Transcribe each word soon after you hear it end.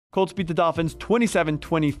Colts beat the Dolphins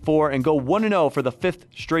 27-24 and go 1-0 for the fifth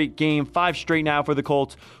straight game. 5 straight now for the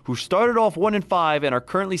Colts, who started off 1-5 and are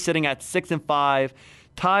currently sitting at 6-5,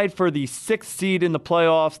 tied for the 6th seed in the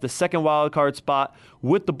playoffs, the second wildcard spot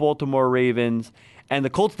with the Baltimore Ravens. And the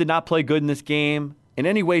Colts did not play good in this game in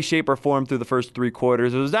any way, shape, or form through the first 3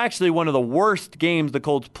 quarters. It was actually one of the worst games the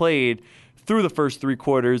Colts played through the first 3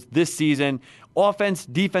 quarters this season. Offense,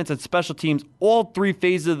 defense, and special teams, all 3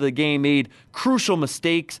 phases of the game made crucial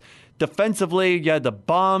mistakes. Defensively, you had the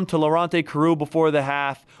bomb to Laurent Carew before the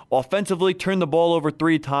half. Offensively, turned the ball over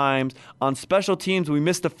 3 times. On special teams, we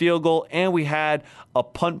missed a field goal, and we had a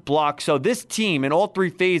punt block. So this team, in all 3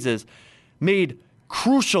 phases, made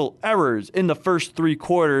crucial errors in the first 3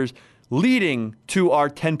 quarters, leading to our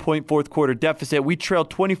 10-point fourth quarter deficit. We trailed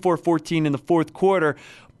 24-14 in the fourth quarter.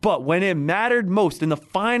 But when it mattered most, in the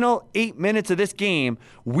final 8 minutes of this game,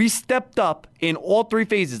 we stepped up in all 3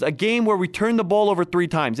 phases. A game where we turned the ball over 3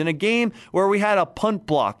 times, in a game where we had a punt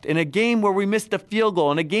blocked, in a game where we missed a field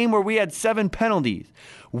goal, in a game where we had 7 penalties.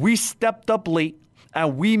 We stepped up late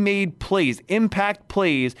and we made plays, impact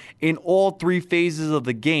plays in all 3 phases of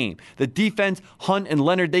the game. The defense, Hunt and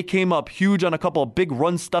Leonard, they came up huge on a couple of big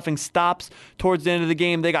run-stuffing stops towards the end of the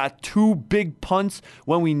game. They got 2 big punts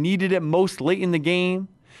when we needed it most late in the game.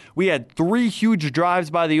 We had 3 huge drives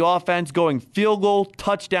by the offense, going field goal,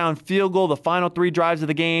 touchdown, field goal, the final 3 drives of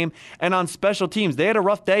the game. And on special teams, they had a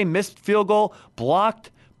rough day, missed field goal,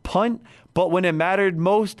 blocked, punt. But when it mattered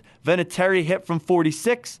most, Vinatieri hit from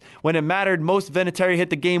 46. When it mattered most, Vinatieri hit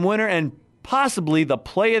the game winner, and possibly the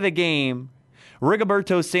play of the game,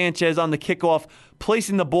 Rigoberto Sanchez on the kickoff,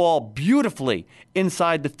 placing the ball beautifully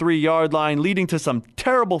inside the 3-yard line, leading to some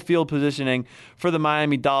terrible field positioning for the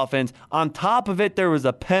Miami Dolphins. On top of it, there was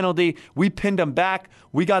a penalty. We pinned them back.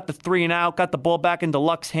 We got the 3 and out, got the ball back into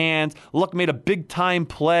Luck's hands. Luck made a big-time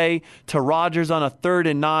play to Rodgers on a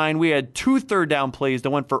 3rd and 9. We had 2 third-down plays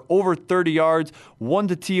that went for over 30 yards, 1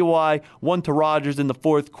 to T.Y., 1 to Rodgers in the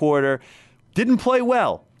fourth quarter. Didn't play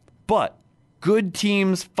well, but good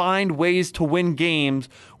teams find ways to win games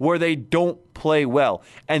where they don't play well.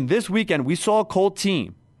 And this weekend, we saw a Colt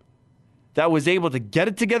team that was able to get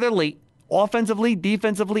it together late, offensively,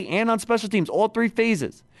 defensively, and on special teams, all 3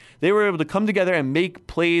 phases. They were able to come together and make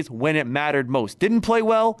plays when it mattered most. Didn't play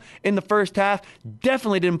well in the first half,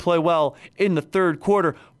 definitely didn't play well in the third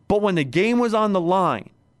quarter, but when the game was on the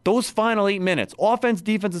line, those final 8 minutes, offense,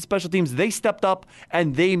 defense, and special teams, they stepped up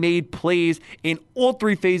and they made plays in all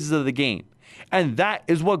 3 phases of the game. And that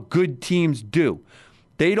is what good teams do.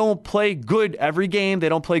 They don't play good every game. They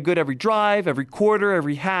don't play good every drive, every quarter,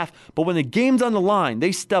 every half. But when the game's on the line,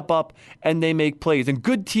 they step up and they make plays. And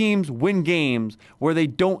good teams win games where they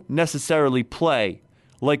don't necessarily play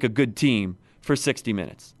like a good team for 60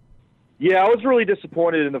 minutes. Yeah, I was really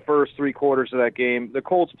disappointed in the first 3 quarters of that game. The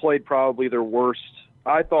Colts played probably their worst.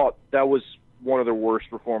 I thought that was one of their worst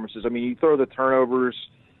performances. I mean, you throw the turnovers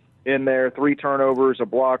in there, 3 turnovers, a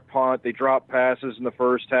blocked punt. They dropped passes in the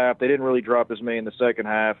first half. They didn't really drop as many in the second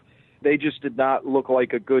half. They just did not look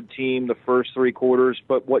like a good team the first 3 quarters.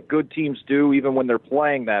 But what good teams do, even when they're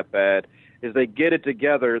playing that bad, is they get it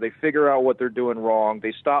together, they figure out what they're doing wrong,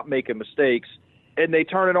 they stop making mistakes, and they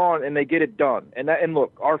turn it on and they get it done. And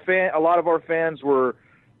look, a lot of our fans were,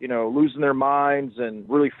 losing their minds and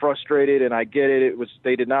really frustrated, and I get it.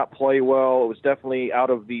 They did not play well. It was definitely, out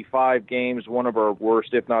of the 5 games, one of our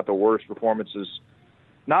worst, if not the worst performances,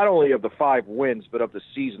 not only of the 5 wins, but of the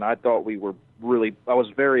season. I thought I was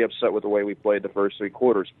very upset with the way we played the first 3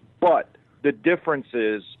 quarters. But the difference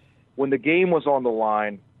is, when the game was on the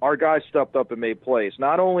line, our guys stepped up and made plays.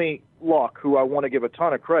 Not only Luck, who I want to give a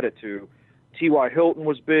ton of credit to, T.Y. Hilton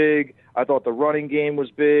was big. I thought the running game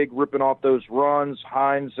was big, ripping off those runs.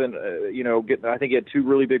 Hines and, I think he had 2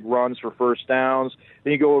 really big runs for first downs.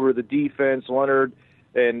 Then you go over to the defense. Leonard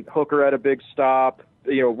and Hooker had a big stop.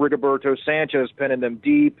 Rigoberto Sanchez pinning them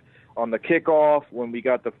deep on the kickoff when we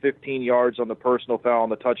got the 15 yards on the personal foul on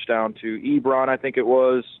the touchdown to Ebron, I think it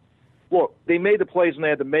was. Look, they made the plays and they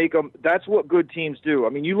had to make them. That's what good teams do. I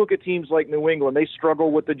mean, you look at teams like New England, they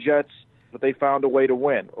struggle with the Jets, but they found a way to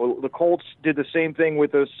win. The Colts did the same thing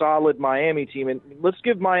with a solid Miami team, and let's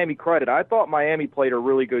give Miami credit. I thought Miami played a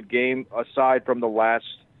really good game, aside from the last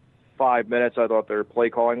 5 minutes. I thought their play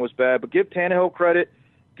calling was bad, but give Tannehill credit,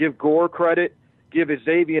 give Gore credit, give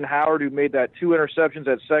Xavier Howard, who made that 2 interceptions.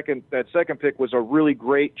 That second pick was a really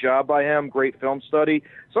great job by him, great film study.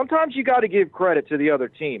 Sometimes you got to give credit to the other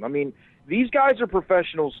team. I mean, these guys are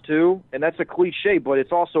professionals too, and that's a cliche, but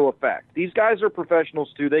it's also a fact. These guys are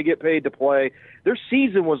professionals too. They get paid to play. Their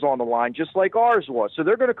season was on the line just like ours was, so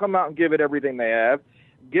they're going to come out and give it everything they have.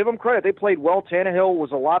 Give them credit. They played well. Tannehill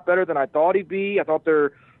was a lot better than I thought he'd be. I thought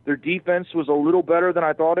their Their defense was a little better than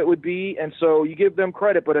I thought it would be, and so you give them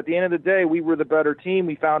credit. But at the end of the day, we were the better team.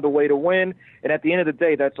 We found a way to win, and at the end of the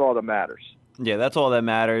day, that's all that matters. Yeah, that's all that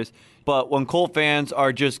matters. But when Colt fans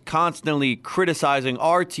are just constantly criticizing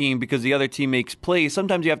our team because the other team makes plays,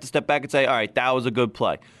 sometimes you have to step back and say, all right, that was a good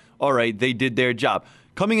play. All right, they did their job.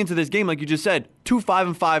 Coming into this game, like you just said, 2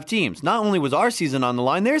 5-5 teams. Not only was our season on the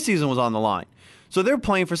line, their season was on the line. So they're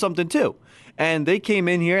playing for something too. And they came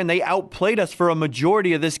in here and they outplayed us for a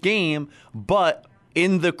majority of this game, but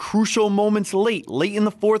in the crucial moments late in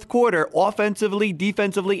the fourth quarter, offensively,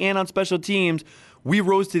 defensively, and on special teams, we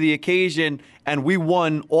rose to the occasion and we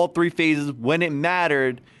won all 3 phases when it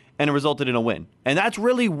mattered, and it resulted in a win. And that's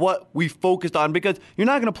really what we focused on, because you're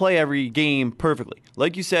not going to play every game perfectly.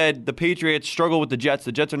 Like you said, the Patriots struggle with the Jets.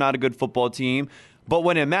 The Jets are not a good football team. But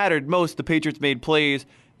when it mattered most, the Patriots made plays.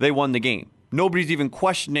 They won the game. Nobody's even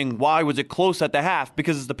questioning why was it close at the half,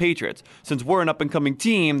 because it's the Patriots. Since we're an up-and-coming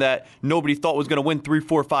team that nobody thought was going to win 3,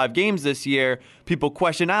 4, 5 games this year, people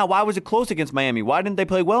question, why was it close against Miami? Why didn't they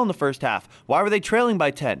play well in the first half? Why were they trailing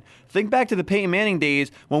by 10? Think back to the Peyton Manning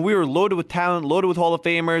days when we were loaded with talent, loaded with Hall of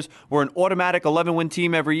Famers. We're an automatic 11-win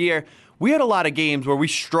team every year. We had a lot of games where we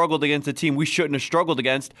struggled against a team we shouldn't have struggled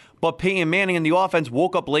against, but Peyton Manning and the offense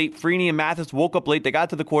woke up late. Freeney and Mathis woke up late. They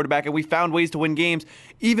got to the quarterback, and we found ways to win games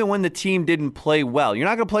even when the team didn't play well. You're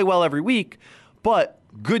not going to play well every week, but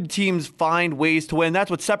good teams find ways to win.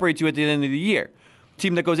 That's what separates you at the end of the year.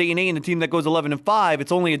 Team that goes 8-8 and the team that goes 11-5,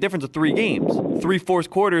 it's only a difference of 3 games. 3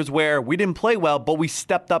 fourth quarters where we didn't play well, but we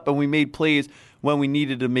stepped up and we made plays when we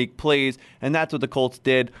needed to make plays, and that's what the Colts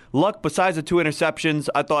did. Luck, besides the 2 interceptions,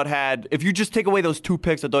 I thought if you just take away those 2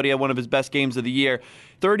 picks, I thought he had one of his best games of the year.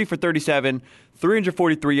 30 for 37,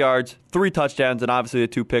 343 yards, 3 touchdowns, and obviously the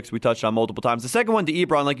 2 picks we touched on multiple times. The second one to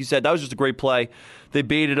Ebron, like you said, that was just a great play. They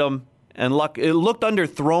baited him, and Luck, it looked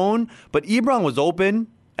underthrown, but Ebron was open,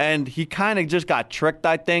 and he kind of just got tricked,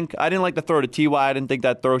 I think. I didn't like the throw to T.Y. I didn't think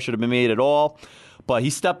that throw should have been made at all. But he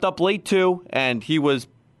stepped up late, too, and he was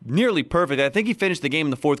nearly perfect. I think he finished the game in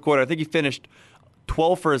the fourth quarter. I think he finished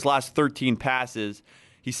 12 for his last 13 passes.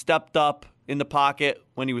 He stepped up in the pocket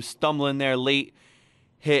when he was stumbling there late,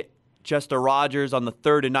 hit Chester Rogers on the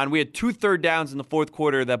 3rd and 9. We had 2 third downs in the fourth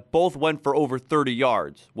quarter that both went for over 30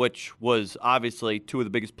 yards, which was obviously 2 of the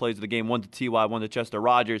biggest plays of the game, one to T.Y., one to Chester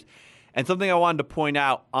Rogers. And something I wanted to point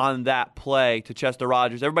out on that play to Chester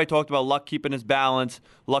Rogers, everybody talked about Luck keeping his balance,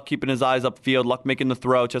 Luck keeping his eyes upfield, Luck making the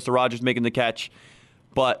throw, Chester Rogers making the catch.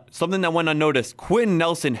 But something that went unnoticed, Quentin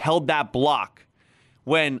Nelson held that block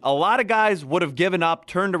when a lot of guys would have given up,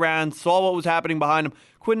 turned around, saw what was happening behind him.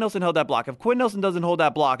 Quentin Nelson held that block. If Quentin Nelson doesn't hold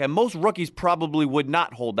that block, and most rookies probably would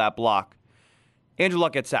not hold that block, Andrew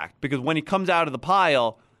Luck gets sacked, because when he comes out of the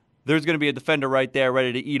pile, there's going to be a defender right there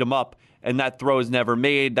ready to eat him up, and that throw is never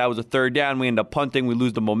made. That was a 3rd down. We end up punting. We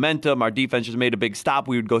lose the momentum. Our defense just made a big stop.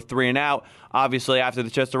 We would go 3 and out. Obviously, after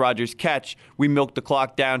the Chester Rogers catch, we milked the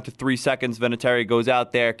clock down to 3 seconds. Vinatieri goes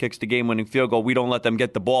out there, kicks the game-winning field goal. We don't let them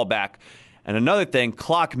get the ball back. And another thing,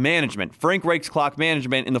 clock management. Frank Reich's clock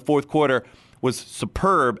management in the fourth quarter was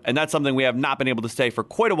superb, and that's something we have not been able to say for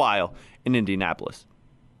quite a while in Indianapolis.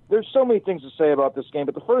 There's so many things to say about this game,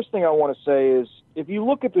 but the first thing I want to say is if you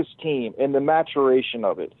look at this team and the maturation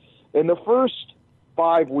of it, in the first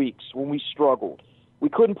 5 weeks when we struggled, we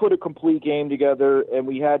couldn't put a complete game together, and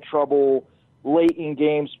we had trouble late in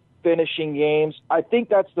games, finishing games. I think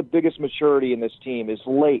that's the biggest maturity in this team, is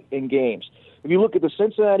late in games. If you look at the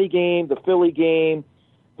Cincinnati game, the Philly game,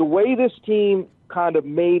 the way this team kind of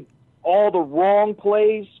made all the wrong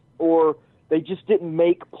plays, or they just didn't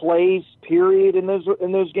make plays, period, in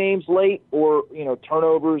those games late, or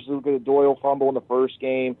turnovers. Look at the Doyle fumble in the first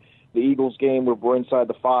game, the Eagles game where we're inside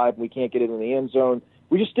the 5 and we can't get it in the end zone.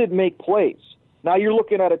 We just didn't make plays. Now you're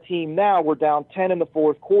looking at a team now, we're down 10 in the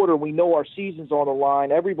fourth quarter. We know our season's on the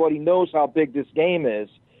line. Everybody knows how big this game is.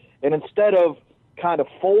 And instead of kind of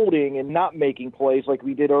folding and not making plays like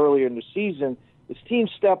we did earlier in the season, this team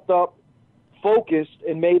stepped up, focused,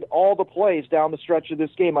 and made all the plays down the stretch of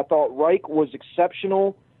this game. I thought Reich was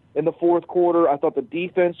exceptional in the fourth quarter. I thought the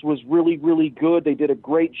defense was really, really good. They did a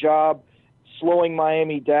great job slowing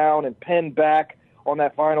Miami down and pinned back on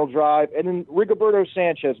that final drive. And then Rigoberto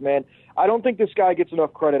Sanchez, man, I don't think this guy gets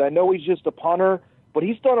enough credit. I know he's just a punter, but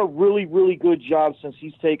he's done a really, really good job since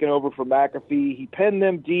he's taken over for McAfee. He pinned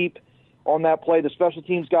them deep on that play. The special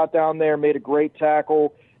teams got down there, made a great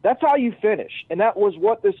tackle. That's how you finish. And that was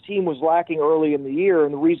what this team was lacking early in the year,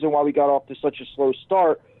 and the reason why we got off to such a slow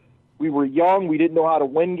start. We were young. We didn't know how to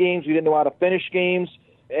win games. We didn't know how to finish games.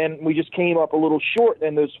 And we just came up a little short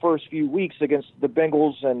in those first few weeks against the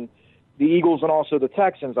Bengals and the Eagles and also the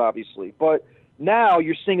Texans, obviously. But Now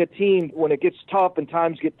you're seeing a team, when it gets tough and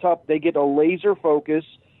times get tough, they get a laser focus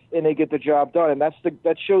and they get the job done. And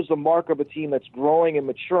that shows the mark of a team that's growing and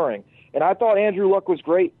maturing. And I thought Andrew Luck was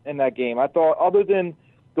great in that game. I thought, other than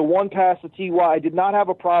the one pass to T.Y., I did not have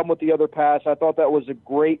a problem with the other pass. I thought that was a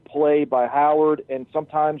great play by Howard, and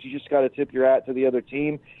sometimes you just got to tip your hat to the other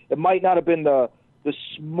team. It might not have been the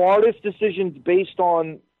smartest decisions based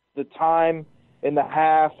on the time in the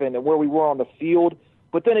half and where we were on the field.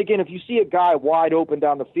 But then again, if you see a guy wide open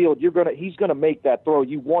down the field, he's gonna make that throw.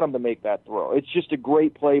 You want him to make that throw. It's just a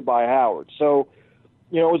great play by Howard. So,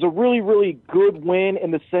 it was a really, really good win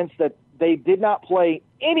in the sense that they did not play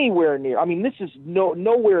anywhere near. I mean, this is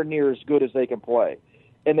nowhere near as good as they can play,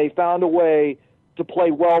 and they found a way to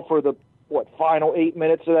play well for the final 8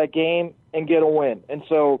 minutes of that game and get a win. And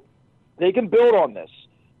so they can build on this.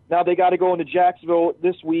 Now they got to go into Jacksonville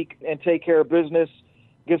this week and take care of business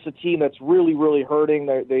against a team that's really, really hurting.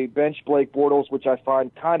 They bench Blake Bortles, which I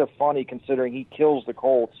find kind of funny considering he kills the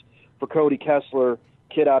Colts, for Cody Kessler,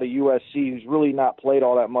 kid out of USC, who's really not played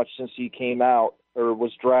all that much since he came out or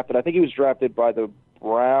was drafted. I think he was drafted by the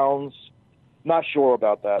Browns. Not sure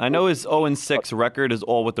about that. I know his 0-6 record is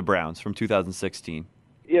all with the Browns from 2016.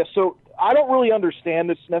 Yeah, so I don't really understand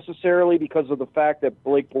this necessarily because of the fact that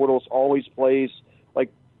Blake Bortles always plays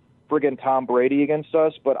like friggin' Tom Brady against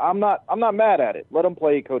us, but I'm not mad at it. Let him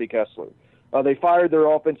play Cody Kessler. They fired their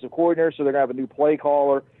offensive coordinator, so they're going to have a new play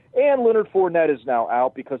caller. And Leonard Fournette is now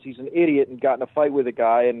out because he's an idiot and got in a fight with a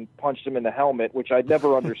guy and punched him in the helmet, which I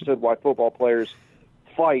never understood why football players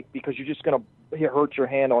fight, because you're just going to hurt your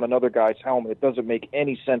hand on another guy's helmet. It doesn't make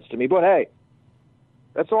any sense to me. But, hey,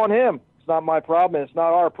 that's on him. It's not my problem, and it's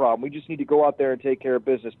not our problem. We just need to go out there and take care of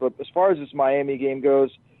business. But as far as this Miami game goes,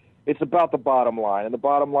 it's about the bottom line. And the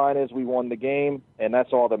bottom line is we won the game, and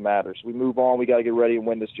that's all that matters. We move on. We got to get ready and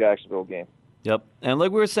win this Jacksonville game. Yep. And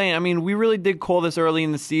like we were saying, I mean, we really did call this early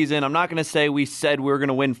in the season. I'm not going to say we said we were going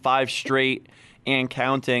to win 5 straight and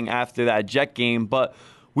counting after that Jet game, but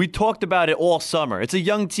we talked about it all summer. It's a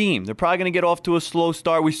young team. They're probably going to get off to a slow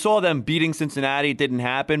start. We saw them beating Cincinnati. It didn't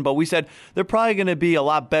happen, but we said they're probably going to be a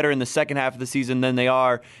lot better in the second half of the season than they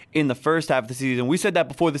are in the first half of the season. We said that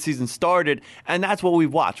before the season started, and that's what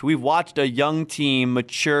we've watched. We've watched a young team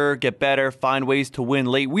mature, get better, find ways to win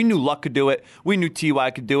late. We knew Luck could do it. We knew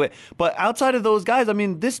T.Y. could do it. But outside of those guys, I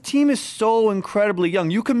mean, this team is so incredibly young.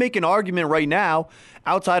 You can make an argument right now,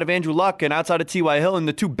 outside of Andrew Luck and outside of T.Y. Hilton,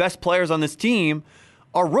 the 2 best players on this team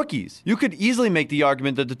are rookies. You could easily make the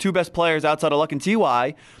argument that the 2 best players outside of Luck and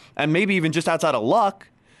T.Y., and maybe even just outside of Luck,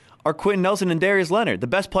 are Quentin Nelson and Darius Leonard. The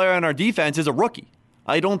best player on our defense is a rookie.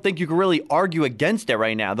 I don't think you can really argue against it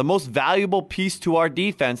right now. The most valuable piece to our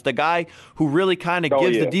defense, the guy who really kind of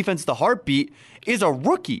gives the defense the heartbeat, is a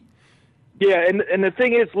rookie. Yeah, and the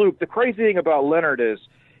thing is, Luke, the crazy thing about Leonard is,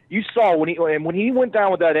 you saw when he went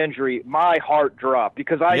down with that injury, my heart dropped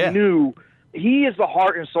because I knew he is the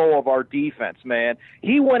heart and soul of our defense, man.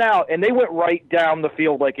 He went out, and they went right down the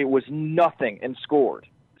field like it was nothing and scored.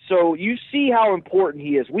 So you see how important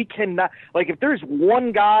he is. We cannot – if there's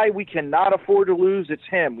one guy we cannot afford to lose, it's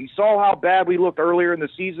him. We saw how bad we looked earlier in the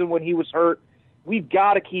season when he was hurt. We've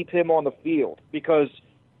got to keep him on the field because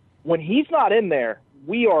when he's not in there,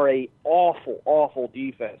 we are a awful, awful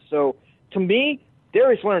defense. So to me,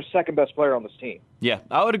 Darius Leonard's second-best player on this team. Yeah,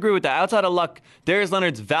 I would agree with that. Outside of Luck, Darius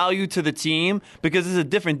Leonard's value to the team, because it's a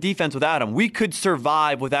different defense without him. We could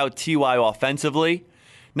survive without T.Y. offensively.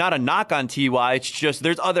 Not a knock on T.Y. It's just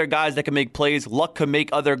there's other guys that can make plays. Luck can make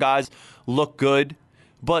other guys look good.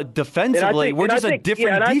 But defensively, we're just a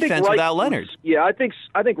different defense without Leonard. Yeah, I think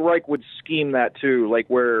Reich would scheme that too,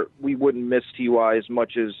 where we wouldn't miss T.Y. as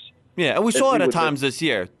much as... Yeah, and we saw it at times this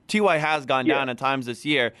year. T.Y. has gone down at times this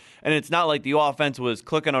year, and it's not like the offense was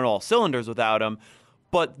clicking on all cylinders without him,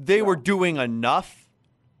 but they were doing enough.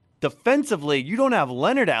 Defensively, you don't have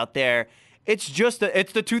Leonard out there. It's just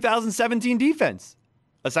it's the 2017 defense,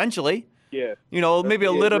 essentially. Yeah. Maybe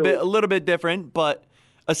a little bit different, but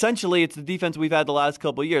essentially it's the defense we've had the last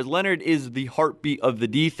couple of years. Leonard is the heartbeat of the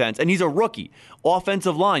defense, and he's a rookie.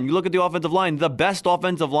 Offensive line, you look at the offensive line, the best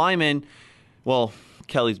offensive lineman, well,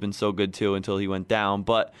 Kelly's been so good too until he went down,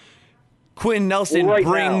 but Quentin Nelson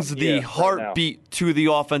brings the heartbeat to the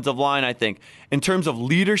offensive line, I think. In terms of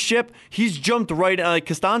leadership, he's jumped right.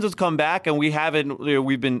 Costanzo's come back, and we've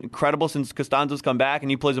been incredible since Costanzo's come back, and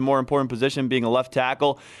he plays a more important position being a left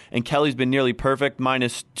tackle, and Kelly's been nearly perfect,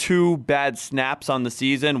 minus 2 bad snaps on the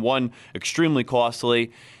season, 1 extremely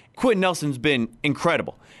costly. Quentin Nelson's been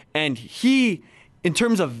incredible, and he, in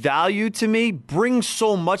terms of value to me, brings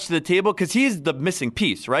so much to the table because he's the missing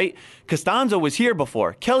piece, right? Costanzo was here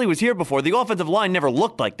before. Kelly was here before. The offensive line never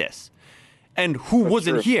looked like this. And who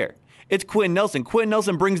wasn't here? It's Quentin Nelson. Quentin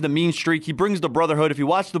Nelson brings the mean streak. He brings the brotherhood. If you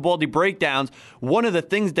watch the Baldy breakdowns, one of the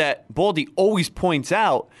things that Baldy always points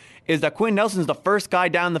out is that Quentin Nelson is the first guy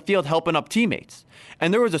down the field helping up teammates.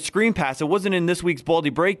 And there was a screen pass. It wasn't in this week's Baldy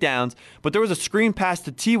breakdowns, but there was a screen pass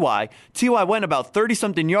to T.Y. T.Y. went about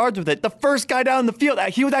 30-something yards with it. The first guy down the field,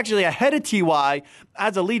 he was actually ahead of T.Y.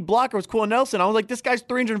 as a lead blocker was Quentin Nelson. I was like, this guy's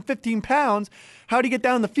 315 pounds. How'd he get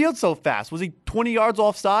down the field so fast? Was he 20 yards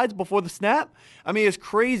off sides before the snap? I mean, it's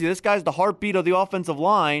crazy. This guy's the heartbeat of the offensive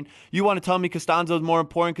line. You want to tell me Costanzo's more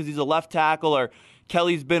important because he's a left tackle, or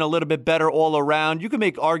Kelly's been a little bit better all around? You can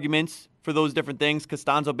make arguments for those different things.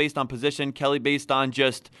 Costanzo based on position, Kelly based on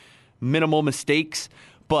just minimal mistakes.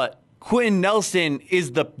 But Quentin Nelson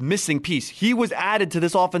is the missing piece. He was added to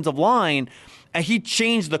this offensive line, and he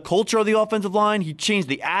changed the culture of the offensive line. He changed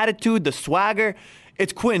the attitude, the swagger.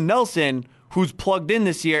 It's Quentin Nelson who's plugged in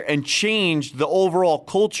this year and changed the overall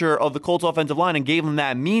culture of the Colts offensive line and gave them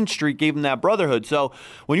that mean streak, gave them that brotherhood. So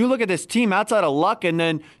when you look at this team outside of Luck, and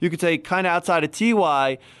then you could say kind of outside of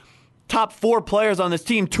T.Y., top 4 players on this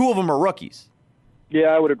team, 2 of them are rookies. Yeah,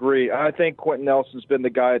 I would agree. I think Quentin Nelson's been the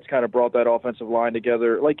guy that's kind of brought that offensive line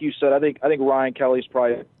together. Like you said, I think Ryan Kelly's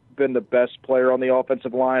probably been the best player on the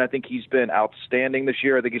offensive line. I think he's been outstanding this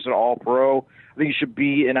year. I think he's an all-pro. I think he should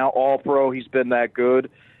be an all-pro. He's been that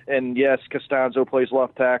good. And yes, Costanzo plays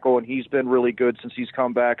left tackle, and he's been really good since he's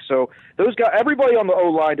come back. So those guys, everybody on the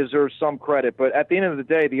O-line deserves some credit. But at the end of the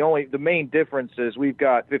day, the main difference is we've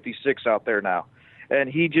got 56 out there now, and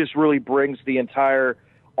he just really brings the entire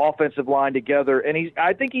offensive line together. And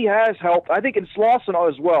I think he has helped. I think in Slauson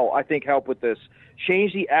as well, I think helped with this.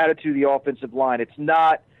 Change the attitude of the offensive line. It's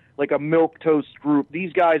not like a milquetoast group.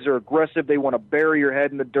 These guys are aggressive. They want to bury your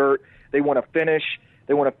head in the dirt. They want to finish.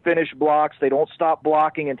 They want to finish blocks. They don't stop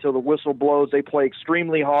blocking until the whistle blows. They play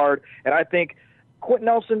extremely hard. And I think Quentin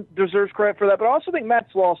Nelson deserves credit for that, but I also think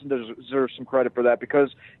Matt Slauson deserves some credit for that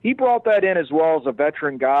because he brought that in as well as a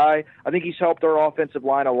veteran guy. I think he's helped our offensive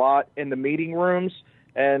line a lot in the meeting rooms,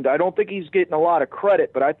 and I don't think he's getting a lot of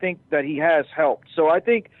credit, but I think that he has helped. So I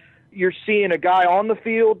think you're seeing a guy on the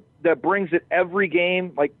field that brings it every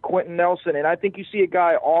game like Quentin Nelson, and I think you see a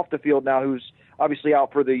guy off the field now who's obviously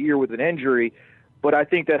out for the year with an injury, but I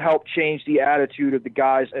think that helped change the attitude of the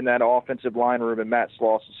guys in that offensive line room and Matt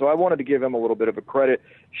Slauson. So I wanted to give him a little bit of a credit,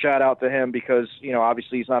 shout out to him because,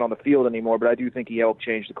 obviously he's not on the field anymore, but I do think he helped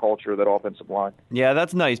change the culture of that offensive line. Yeah,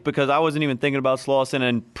 that's nice because I wasn't even thinking about Slauson,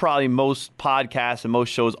 and probably most podcasts and most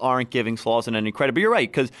shows aren't giving Slauson any credit. But you're right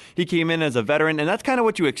because he came in as a veteran, and that's kind of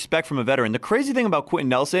what you expect from a veteran. The crazy thing about Quentin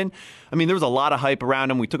Nelson, I mean, there was a lot of hype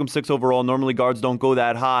around him. We took him 6 overall. Normally guards don't go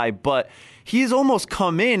that high, but he's almost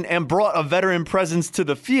come in and brought a veteran presence to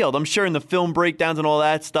the field. I'm sure in the film breakdowns and all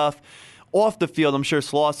that stuff, off the field, I'm sure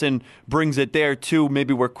Slauson brings it there too,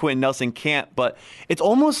 maybe where Quentin Nelson can't. But it's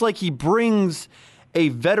almost like he brings a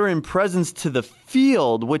veteran presence to the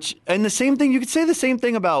field, and the same thing, you could say the same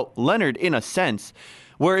thing about Leonard in a sense,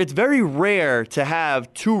 where it's very rare to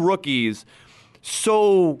have 2 rookies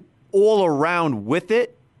so all around with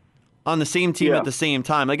it on the same team at the same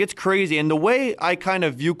time. Like, it's crazy. And the way I kind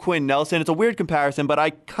of view Quentin Nelson, it's a weird comparison, but I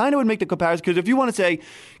kind of would make the comparison because if you want to say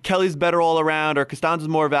Kelly's better all around or Costanzo's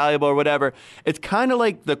more valuable or whatever, it's kind of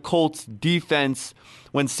like the Colts defense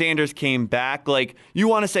when Sanders came back. Like, you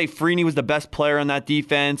want to say Freeney was the best player on that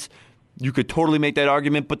defense. You could totally make that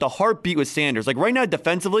argument, but the heartbeat was Sanders. Like, right now,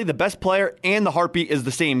 defensively, the best player and the heartbeat is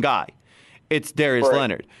the same guy. It's Darius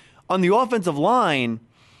Leonard. On the offensive line,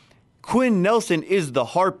 Quentin Nelson is the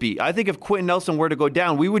heartbeat. I think if Quentin Nelson were to go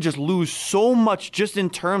down, we would just lose so much just in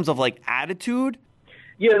terms of, attitude.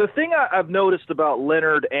 Yeah, the thing I've noticed about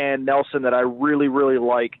Leonard and Nelson that I really, really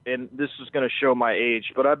like, and this is going to show my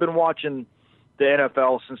age, but I've been watching the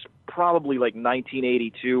NFL since probably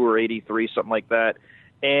 1982 or 83, something like that.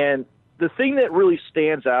 And the thing that really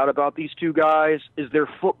stands out about these 2 guys is their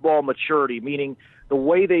football maturity, meaning the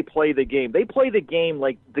way they play the game. They play the game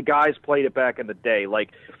like the guys played it back in the day.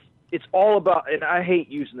 It's all about, and I hate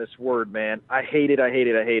using this word, man. I hate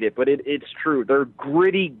it, but it's true. They're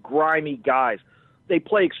gritty, grimy guys. They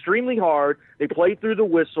play extremely hard. They play through the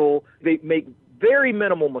whistle. They make very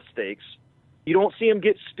minimal mistakes. You don't see them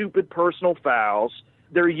get stupid personal fouls.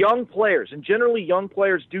 They're young players, and generally young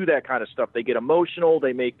players do that kind of stuff. They get emotional.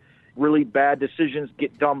 They make really bad decisions,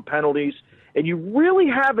 get dumb penalties. And you really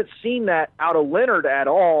haven't seen that out of Leonard at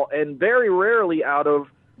all, and very rarely out of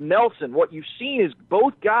Nelson. What you've seen is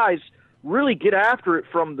both guys really get after it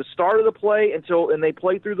from the start of the play and they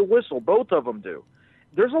play through the whistle. Both of them do.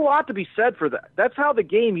 There's a lot to be said for that. That's how the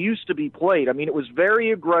game used to be played. I mean, it was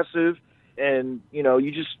very aggressive, and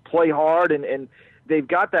you just play hard, and they've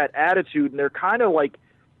got that attitude, and they're kind of like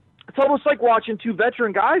it's almost like watching two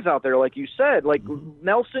veteran guys out there, like you said. Like,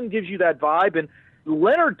 Nelson gives you that vibe, and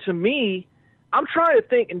Leonard, to me, I'm trying to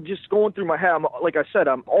think and just going through my head. Like I said,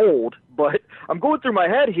 I'm old, but I'm going through my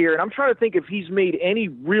head here, and I'm trying to think if he's made any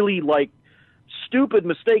really, like, stupid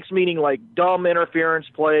mistakes, meaning like dumb interference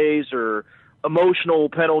plays or emotional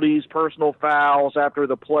penalties, personal fouls after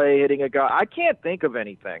the play, hitting a guy. I can't think of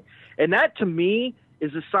anything. And that, to me,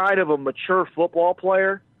 is a sign of a mature football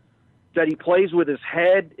player, that he plays with his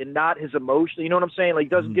head and not his emotion. You know what I'm saying? Like, he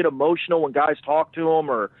doesn't get emotional when guys talk to him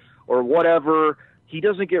or whatever. He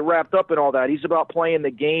doesn't get wrapped up in all that. He's about playing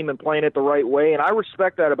the game and playing it the right way, and I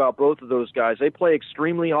respect that about both of those guys. They play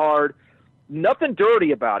extremely hard. Nothing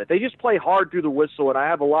dirty about it. They just play hard through the whistle, and I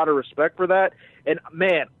have a lot of respect for that. And,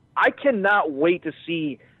 man, I cannot wait to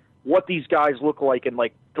see what these guys look like in,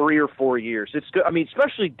 like, 3 or 4 years. It's good. I mean,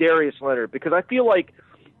 especially Darius Leonard, because I feel like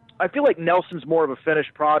Nelson's more of a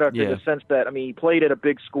finished product in the sense that, I mean, he played at a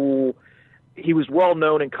big school. He was well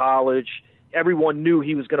known in college. Everyone knew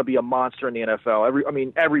he was going to be a monster in the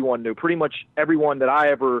NFL. Everyone knew. Pretty much everyone that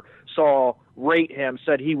I ever saw rate him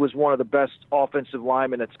said he was one of the best offensive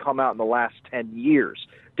linemen that's come out in the last 10 years.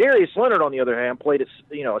 Darius Leonard, on the other hand, played at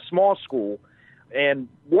a small school and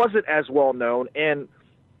wasn't as well known. And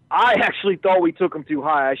I actually thought we took him too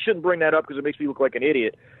high. I shouldn't bring that up because it makes me look like an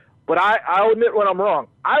idiot. But I'll admit when I'm wrong.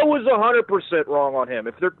 I was 100% wrong on him.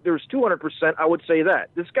 If there's 200%, I would say that.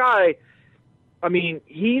 This guy, I mean,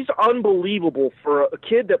 he's unbelievable for a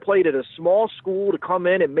kid that played at a small school to come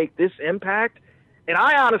in and make this impact. And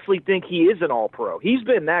I honestly think he is an all-pro. He's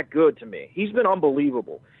been that good to me. He's been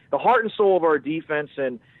unbelievable. The heart and soul of our defense.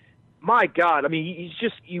 And, my God, I mean,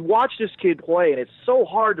 you watch this kid play, and it's so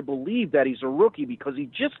hard to believe that he's a rookie because he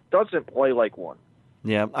just doesn't play like one.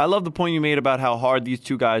 Yeah, I love the point you made about how hard these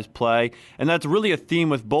two guys play, and that's really a theme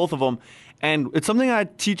with both of them. And it's something I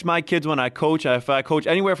teach my kids when I coach. If I coach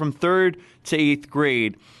anywhere from 3rd to 8th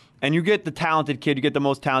grade, and you get the talented kid, you get the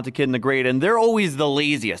most talented kid in the grade, and they're always the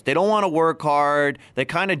laziest. They don't want to work hard. They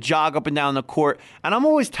kind of jog up and down the court. And I'm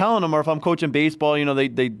always telling them, or if I'm coaching baseball,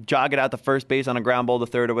 they jog it out to first base on a ground ball to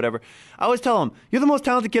third or whatever. I always tell them, you're the most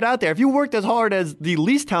talented kid out there. If you worked as hard as the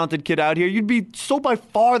least talented kid out here, you'd be so by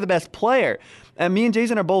far the best player. And me and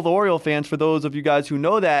Jason are both Oriole fans, for those of you guys who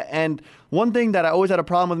know that. And one thing that I always had a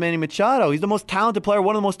problem with Manny Machado, he's the most talented player,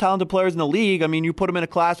 one of the most talented players in the league. I mean, you put him in a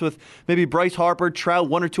class with maybe Bryce Harper, Trout,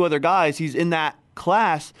 one or two other guys. He's in that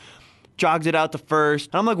class, jogs it out to first.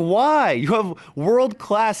 And I'm like, why? You have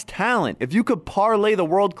world-class talent. If you could parlay the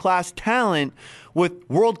world-class talent with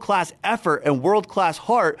world-class effort and world-class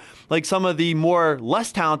heart, like some of the more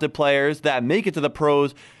less talented players that make it to the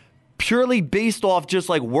pros, purely based off just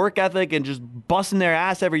like work ethic and just busting their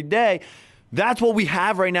ass every day, that's what we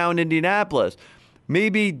have right now in Indianapolis.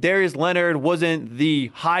 Maybe Darius Leonard wasn't the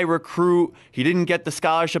high recruit. He didn't get the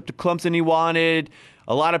scholarship to Clemson he wanted.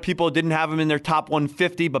 A lot of people didn't have him in their top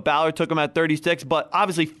 150, but Ballard took him at 36. But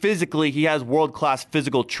obviously, physically, he has world-class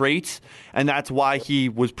physical traits, and that's why he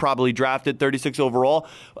was probably drafted 36 overall.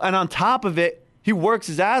 And on top of it, he works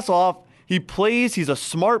his ass off. He plays. He's a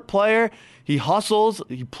smart player. He hustles.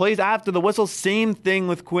 He plays after the whistle. Same thing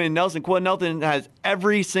with Quinn Nelson. Quinn Nelson has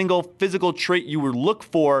every single physical trait you would look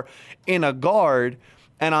for in a guard.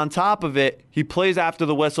 And on top of it, he plays after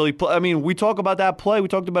the whistle. We talk about that play. We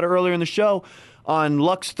talked about it earlier in the show on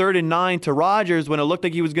Luck's 3rd and 9 to Rodgers when it looked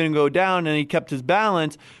like he was going to go down and he kept his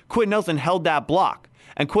balance. Quinn Nelson held that block.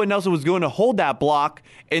 And Quinn Nelson was going to hold that block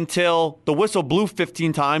until the whistle blew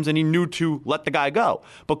 15 times and he knew to let the guy go.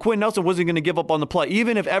 But Quinn Nelson wasn't going to give up on the play.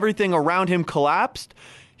 Even if everything around him collapsed,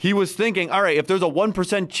 he was thinking, all right, if there's a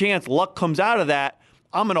 1% chance Luck comes out of that,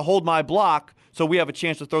 I'm going to hold my block so we have a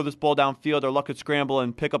chance to throw this ball downfield or Luck could scramble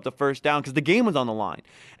and pick up the first down because the game was on the line.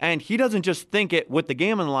 And he doesn't just think it with the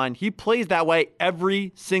game on the line. He plays that way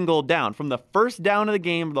every single down. From the first down of the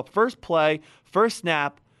game, the first play, first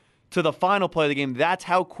snap, to the final play of the game. That's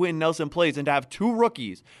how Quinn Nelson plays. And to have two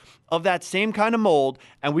rookies of that same kind of mold,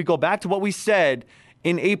 and we go back to what we said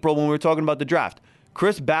in April when we were talking about the draft.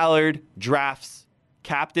 Chris Ballard drafts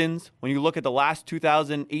captains. When you look at the last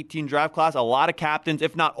 2018 draft class, a lot of captains,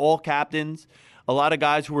 if not all captains, a lot of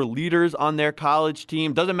guys who were leaders on their college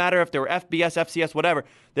team. Doesn't matter if they were FBS, FCS, whatever.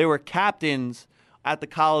 They were captains at the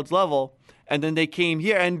college level. And then they came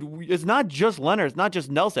here, and it's not just Leonard, it's not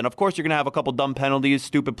just Nelson. Of course, you're going to have a couple dumb penalties,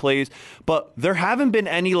 stupid plays, but there haven't been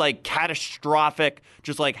any, catastrophic,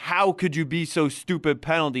 just how could you be so stupid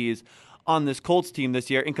penalties on this Colts team this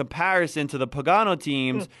year in comparison to the Pagano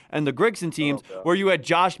teams and the Grigson teams, where you had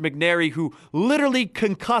Josh McNary, who literally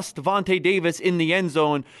concussed Vontae Davis in the end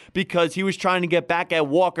zone because he was trying to get back at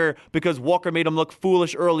Walker because Walker made him look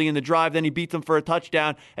foolish early in the drive. Then he beats him for a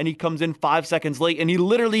touchdown, and he comes in 5 seconds late, and he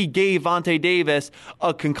literally gave Vontae Davis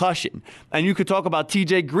a concussion. And you could talk about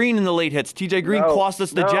TJ Green in the late hits. TJ Green cost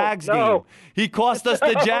us the Jags game. He cost us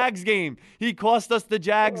the Jags game. He cost us the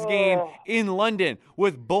Jags game in London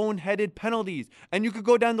with boneheaded penalties. And you could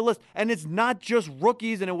go down the list. And it's not just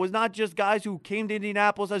rookies, and it was not just guys who came to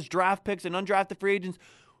Indianapolis as draft picks and undrafted free agents.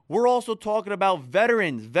 We're also talking about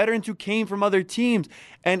veterans who came from other teams.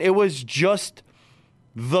 And it was just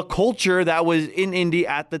the culture that was in Indy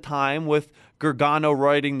at the time with Gargano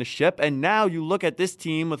riding the ship. And now you look at this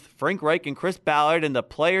team with Frank Reich and Chris Ballard and the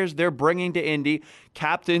players they're bringing to Indy,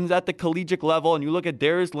 captains at the collegiate level, and you look at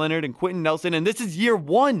Darius Leonard and Quentin Nelson, and this is year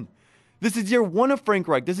one. This is year one of Frank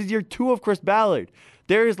Reich. This is year two of Chris Ballard.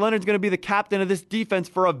 Darius Leonard's going to be the captain of this defense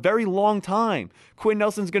for a very long time. Quentin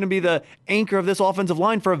Nelson's going to be the anchor of this offensive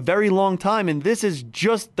line for a very long time, and this is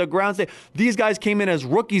just the ground state. These guys came in as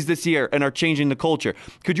rookies this year and are changing the culture.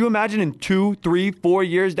 Could you imagine in 2, 3, 4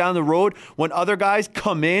 years down the road when other guys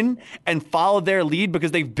come in and follow their lead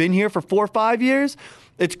because they've been here for 4 or 5 years?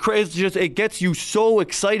 It's crazy. It gets you so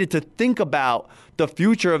excited to think about the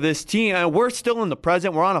future of this team. And we're still in the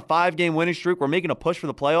present. We're on a 5-game winning streak. We're making a push for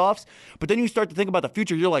the playoffs. But then you start to think about the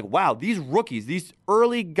future. You're like, wow, these rookies, these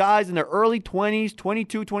early guys in their early 20s,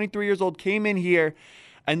 22, 23 years old came in here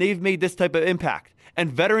and they've made this type of impact.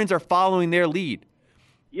 And veterans are following their lead.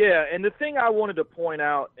 Yeah, and the thing I wanted to point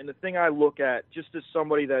out, and the thing I look at just as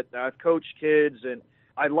somebody that I've coached kids, and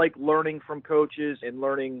I like learning from coaches and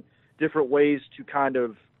learning different ways to kind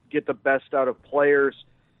of get the best out of players.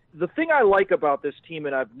 The thing I like about this team,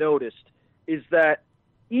 and I've noticed, is that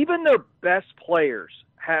even their best players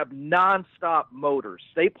have nonstop motors.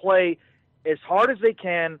 They play as hard as they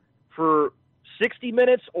can for 60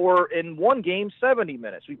 minutes, or in one game, 70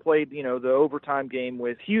 minutes. We played, the overtime game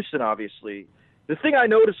with Houston, obviously. The thing I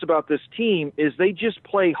notice about this team is they just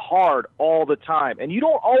play hard all the time. And you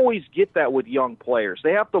don't always get that with young players.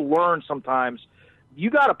 They have to learn sometimes. You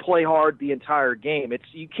got to play hard the entire game.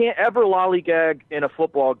 You can't ever lollygag in a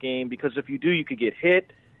football game, because if you do, you could get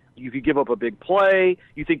hit. You could give up a big play.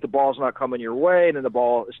 You think the ball's not coming your way, and then the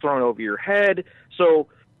ball is thrown over your head. So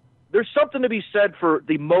there's something to be said for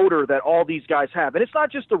the motor that all these guys have. And it's not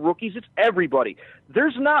just the rookies, it's everybody.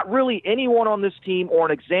 There's not really anyone on this team or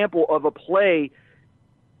an example of a play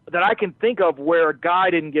that I can think of where a guy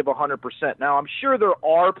didn't give 100%. Now, I'm sure there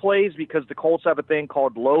are plays, because the Colts have a thing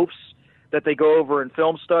called loafs that they go over in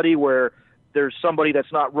film study where there's somebody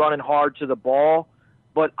that's not running hard to the ball.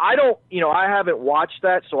 But I don't, I haven't watched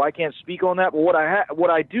that, so I can't speak on that. But what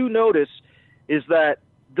I do notice is that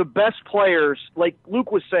the best players, like Luke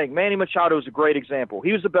was saying, Manny Machado is a great example.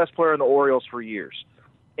 He was the best player in the Orioles for years.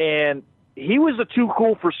 And he was a too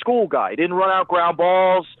cool for school guy. He didn't run out ground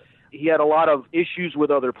balls. He had a lot of issues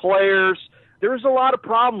with other players. There's a lot of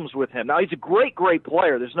problems with him. Now, he's a great, great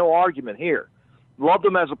player. There's no argument here. Loved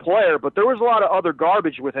him as a player, but there was a lot of other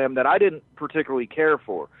garbage with him that I didn't particularly care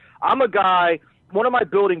for. I'm a guy, one of my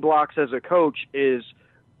building blocks as a coach is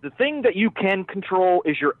the thing that you can control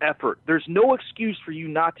is your effort. There's no excuse for you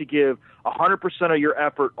not to give 100% of your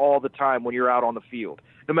effort all the time when you're out on the field,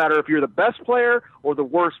 no matter if you're the best player or the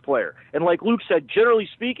worst player. And like Luke said, generally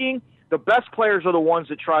speaking, the best players are the ones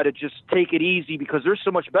that try to just take it easy because they're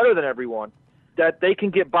so much better than everyone that they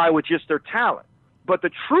can get by with just their talent. But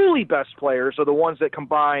the truly best players are the ones that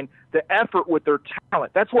combine the effort with their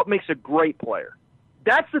talent. That's what makes a great player.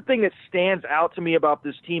 That's the thing that stands out to me about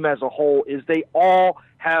this team as a whole is they all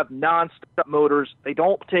have nonstop motors. They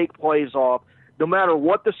don't take plays off. No matter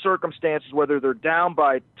what the circumstances, whether they're down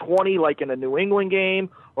by 20 like in the New England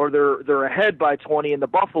game or they're ahead by 20 in the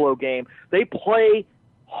Buffalo game, they play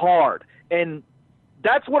hard. And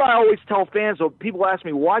that's what I always tell fans. So people ask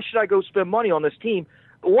me, why should I go spend money on this team?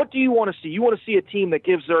 What do you want to see? You want to see a team that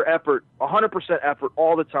gives their effort, 100% effort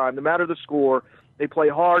all the time, no matter the score. They play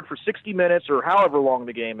hard for 60 minutes or however long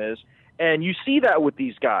the game is, and you see that with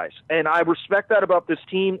these guys. And I respect that about this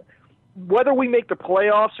team. Whether we make the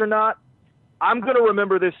playoffs or not, I'm going to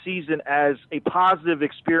remember this season as a positive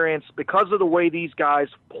experience because of the way these guys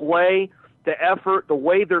play, the effort, the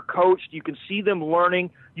way they're coached. You can see them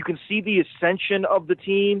learning. You can see the ascension of the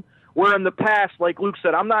team. Where in the past, like Luke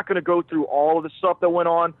said, I'm not going to go through all of the stuff that went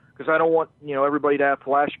on because I don't want everybody to have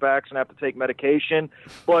flashbacks and have to take medication.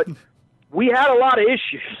 But we had a lot of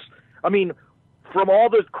issues. I mean, from all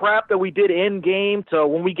the crap that we did in game to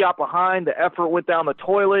when we got behind, the effort went down the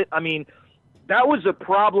toilet. I mean, that was a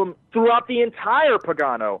problem throughout the entire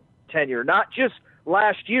Pagano tenure, not just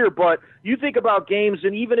last year, but you think about games,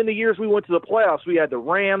 and even in the years we went to the playoffs, we had the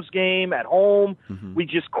Rams game at home. Mm-hmm. We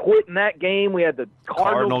just quit in that game. We had the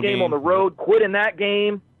Cardinals game on the road, quit in that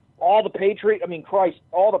game. All the Patriot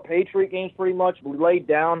games pretty much, we laid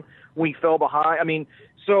down when we fell behind.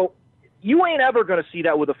 So you ain't ever going to see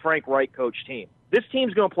that with a Frank Reich coach team. This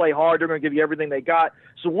team's going to play hard. They're going to give you everything they got.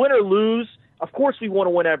 So win or lose, of course we want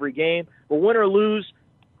to win every game, but win or lose,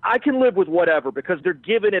 I can live with whatever because they're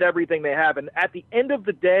giving it everything they have. And at the end of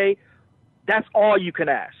the day, that's all you can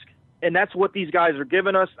ask. And that's what these guys are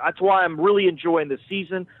giving us. That's why I'm really enjoying this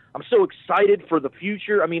season. I'm so excited for the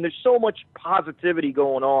future. There's so much positivity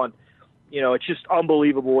going on. It's just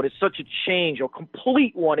unbelievable. And it's such a change, a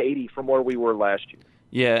complete 180 from where we were last year.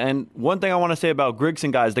 Yeah, and one thing I want to say about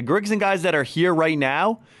Grigson guys, the Grigson guys that are here right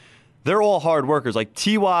now, they're all hard workers. Like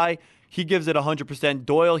T.Y., he gives it 100%.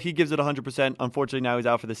 Doyle, he gives it 100%. Unfortunately, now he's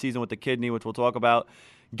out for the season with the kidney, which we'll talk about.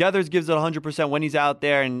 Geathers gives it 100% when he's out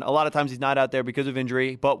there, and a lot of times he's not out there because of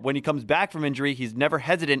injury. But when he comes back from injury, he's never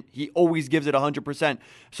hesitant. He always gives it 100%.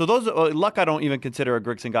 So Luck I don't even consider a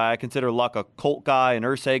Grigson guy. I consider Luck a Colt guy, an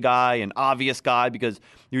Irsay guy, an obvious guy, because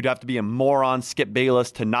you'd have to be a moron, Skip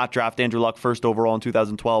Bayless, to not draft Andrew Luck first overall in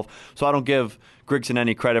 2012. So I don't give Grigson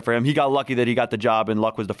any credit for him. He got lucky that he got the job, and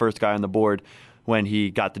Luck was the first guy on the board when he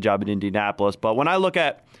got the job in Indianapolis. But when I look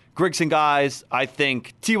at Grigson guys, I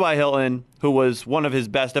think T.Y. Hilton, who was one of his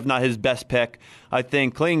best, if not his best pick. I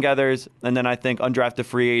think Clayton Geathers, and then I think undrafted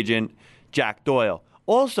free agent Jack Doyle.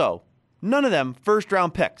 Also, none of them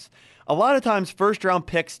first-round picks. A lot of times first-round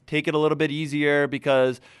picks take it a little bit easier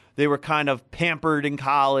because they were kind of pampered in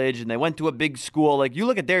college and they went to a big school. Like you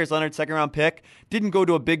look at Darius Leonard, second-round pick, didn't go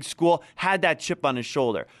to a big school, had that chip on his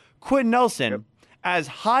shoulder. Quentin Nelson, as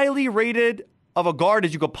highly rated of a guard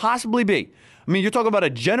as you could possibly be. You're talking about a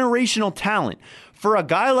generational talent. For a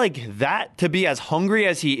guy like that to be as hungry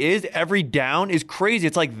as he is every down is crazy.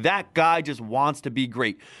 It's like that guy just wants to be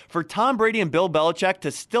great. For Tom Brady and Bill Belichick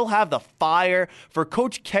to still have the fire, for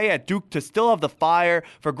Coach K at Duke to still have the fire,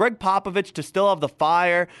 for Greg Popovich to still have the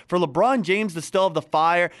fire, for LeBron James to still have the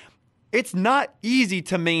fire, it's not easy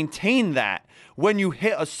to maintain that when you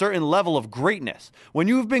hit a certain level of greatness. When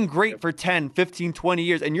you've been great for 10, 15, 20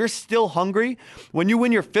 years and you're still hungry, when you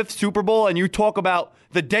win your 5th Super Bowl and you talk about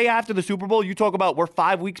the day after the Super Bowl, you talk about we're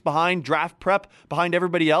 5 weeks behind draft prep, behind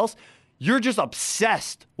everybody else, you're just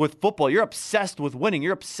obsessed with football. You're obsessed with winning.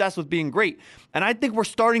 You're obsessed with being great. And I think we're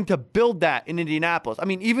starting to build that in Indianapolis.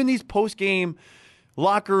 Even these post-game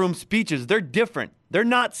locker room speeches, they're different. They're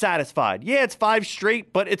not satisfied. Yeah, it's 5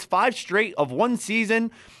 straight, but it's 5 straight of one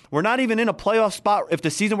season. We're not even in a playoff spot. If the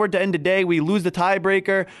season were to end today, we lose the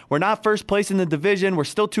tiebreaker. We're not first place in the division. We're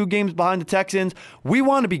still 2 games behind the Texans. We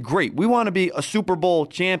want to be great. We want to be a Super Bowl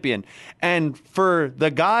champion. And for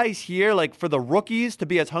the guys here, like for the rookies to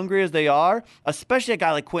be as hungry as they are, especially a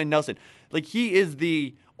guy like Quentin Nelson, like he is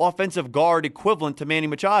the offensive guard equivalent to Manny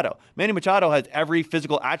Machado. Manny Machado has every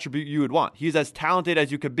physical attribute you would want. He's as talented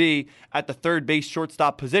as you could be at the third base,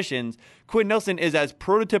 shortstop positions. Quentin Nelson is as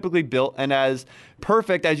prototypically built and as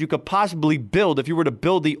perfect as you could possibly build. If you were to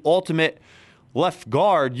build the ultimate left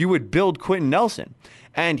guard, you would build Quentin Nelson.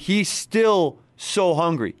 And he's still so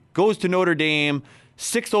hungry. Goes to Notre Dame,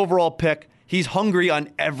 6th overall pick. He's hungry on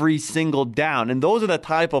every single down. And those are the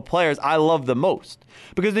type of players I love the most.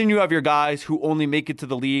 Because then you have your guys who only make it to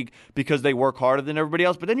the league because they work harder than everybody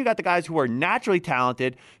else. But then you got the guys who are naturally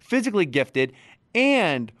talented, physically gifted,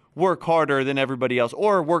 and work harder than everybody else,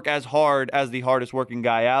 or work as hard as the hardest working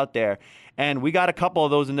guy out there. And we got a couple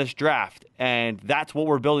of those in this draft. And that's what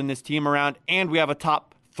we're building this team around. And we have a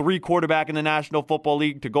top 3 quarterback in the National Football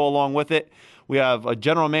League to go along with it. We have a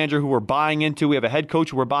general manager who we're buying into. We have a head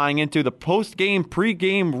coach who we're buying into. The post-game,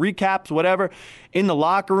 pre-game recaps, whatever, in the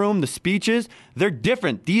locker room, the speeches, they're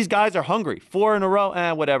different. These guys are hungry. 4 in a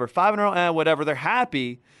row, whatever. 5 in a row, whatever. They're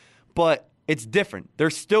happy, but it's different. They're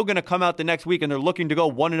still going to come out the next week, and they're looking to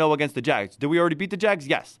go 1-0 against the Jags. Did we already beat the Jags?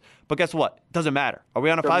 Yes. But guess what? It doesn't matter. Are we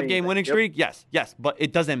on a 5-game winning streak? Yes. But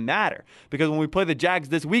it doesn't matter because when we play the Jags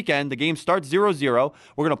this weekend, the game starts 0-0.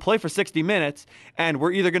 We're going to play for 60 minutes, and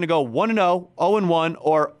we're either going to go 1-0, 0-1,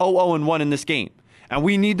 or 0-0-1 in this game. And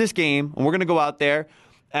we need this game, and we're going to go out there,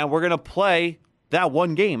 and we're going to play that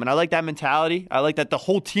one game. And I like that mentality. I like that the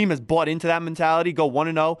whole team has bought into that mentality, go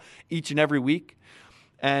 1-0 each and every week.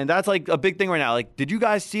 And that's like a big thing right now. Like, did you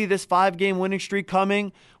guys see this 5-game winning streak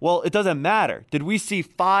coming? Well, it doesn't matter. Did we see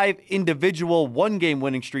 5 individual 1-game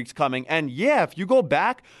winning streaks coming? And yeah, if you go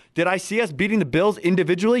back, did I see us beating the Bills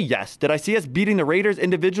individually? Yes. Did I see us beating the Raiders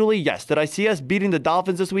individually? Yes. Did I see us beating the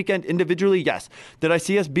Dolphins this weekend individually? Yes. Did I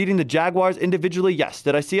see us beating the Jaguars individually? Yes.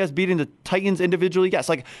 Did I see us beating the Titans individually? Yes.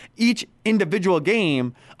 Like, each individual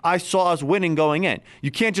game, I saw us winning going in.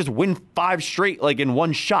 You can't just win 5 straight like in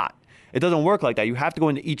one shot. It doesn't work like that. You have to go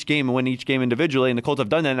into each game and win each game individually, and the Colts have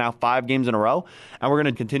done that now 5 games in a row, and we're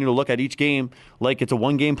going to continue to look at each game like it's a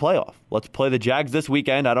 1-game playoff. Let's play the Jags this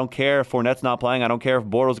weekend. I don't care if Fournette's not playing. I don't care if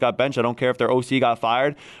Bortles got benched. I don't care if their OC got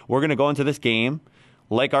fired. We're going to go into this game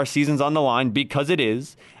like our season's on the line, because it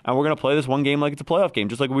is, and we're going to play this one game like it's a playoff game,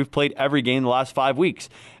 just like we've played every game the last 5 weeks.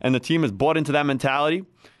 And the team has bought into that mentality.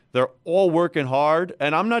 They're all working hard,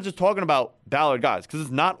 and I'm not just talking about Ballard guys, because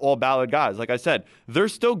it's not all Ballard guys. Like I said,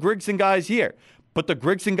 there's still Grigson guys here, but the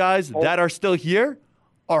Grigson guys that are still here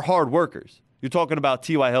are hard workers. You're talking about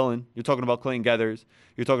T.Y. Hilton. You're talking about Clayton Geathers.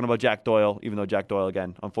 You're talking about Jack Doyle, even though Jack Doyle,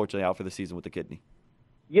 again, unfortunately out for the season with the kidney.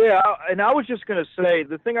 Yeah, and I was just going to say,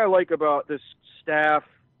 the thing I like about this staff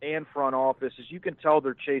and front office is you can tell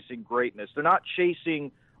they're chasing greatness. They're not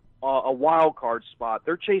chasing a wild card spot.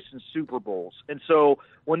 They're chasing Super Bowls. And so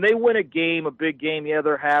when they win a game, a big game, yeah,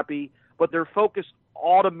 they're happy, but their focus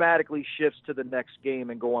automatically shifts to the next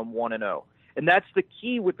game and going 1-0. And that's the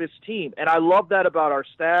key with this team. And I love that about our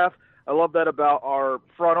staff. I love that about our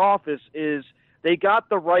front office is they got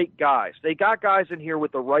the right guys. They got guys in here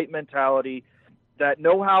with the right mentality that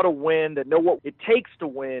know how to win, that know what it takes to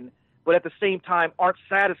win, but at the same time aren't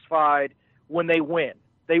satisfied when they win.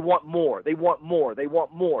 They want more. They want more. They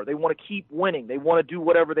want more. They want to keep winning. They want to do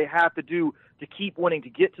whatever they have to do to keep winning, to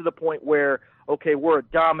get to the point where, okay, we're a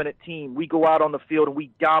dominant team. We go out on the field and we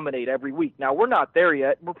dominate every week. Now, we're not there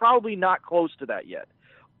yet. We're probably not close to that yet.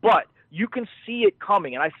 But you can see it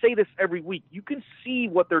coming. And I say this every week. You can see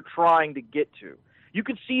what they're trying to get to. You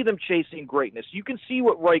can see them chasing greatness. You can see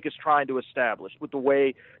what Reich is trying to establish with the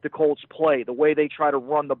way the Colts play, the way they try to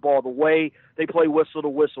run the ball, the way they play whistle to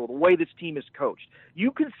whistle, the way this team is coached.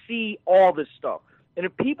 You can see all this stuff. And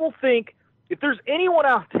if people think, if there's anyone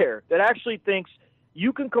out there that actually thinks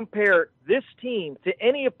you can compare this team to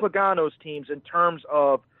any of Pagano's teams in terms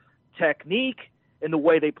of technique and the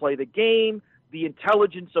way they play the game, the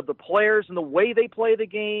intelligence of the players and the way they play the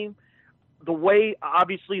game, the way,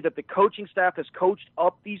 obviously, that the coaching staff has coached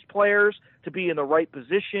up these players to be in the right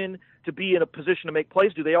position, to be in a position to make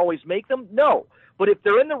plays. Do they always make them? No. But if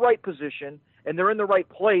they're in the right position and they're in the right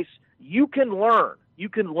place, you can learn. You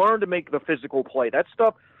can learn to make the physical play. That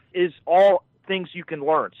stuff is all things you can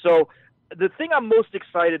learn. So the thing I'm most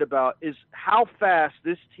excited about is how fast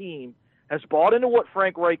this team has bought into what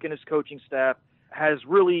Frank Reich and his coaching staff has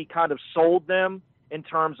really kind of sold them in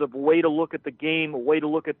terms of a way to look at the game, a way to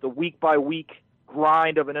look at the week-by-week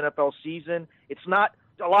grind of an NFL season. It's not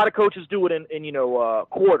 – a lot of coaches do it in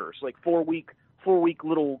quarters, like four-week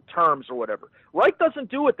little terms or whatever. Reich doesn't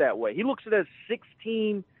do it that way. He looks at it as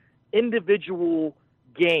 16 individual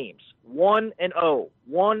games, 1-0,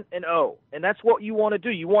 1-0. And that's what you want to do.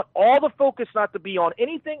 You want all the focus not to be on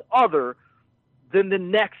anything other than the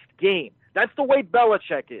next game. That's the way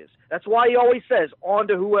Belichick is. That's why he always says, on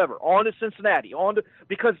to whoever, on to Cincinnati,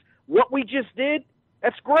 because what we just did,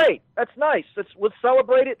 that's great. That's nice. Let's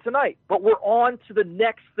celebrate it tonight. But we're on to the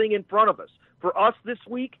next thing in front of us. For us this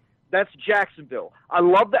week, that's Jacksonville. I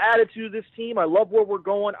love the attitude of this team. I love where we're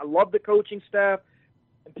going. I love the coaching staff.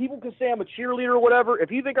 And people can say I'm a cheerleader or whatever. If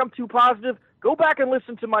you think I'm too positive, go back and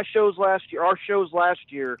listen to our shows last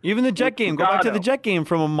year. Even the Jet game. Go back to the Jet game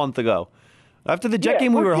from a month ago. After the Jet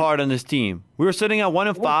game, we were hard on this team. We were sitting at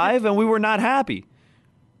 1-5, and we were not happy.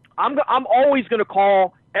 I'm always going to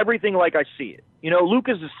call everything like I see it. Luke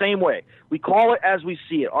is the same way. We call it as we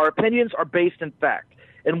see it. Our opinions are based in fact.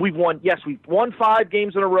 And we've won 5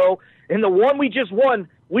 games in a row. And the one we just won,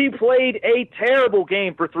 we played a terrible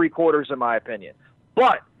game for 3 quarters, in my opinion.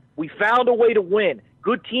 But we found a way to win.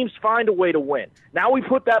 Good teams find a way to win. Now we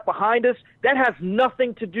put that behind us. That has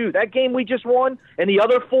nothing to do. That game we just won and the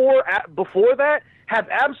other 4 before that have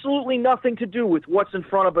absolutely nothing to do with what's in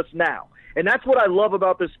front of us now. And that's what I love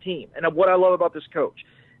about this team and what I love about this coach.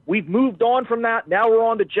 We've moved on from that. Now we're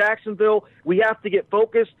on to Jacksonville. We have to get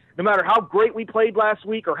focused. No matter how great we played last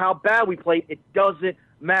week or how bad we played, it doesn't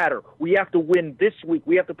matter. We have to win this week.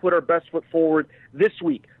 We have to put our best foot forward this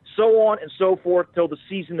week. So on and so forth till the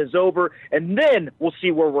season is over, and then we'll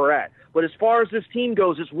see where we're at. But as far as this team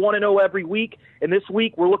goes, it's 1-0 every week, and this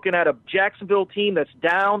week we're looking at a Jacksonville team that's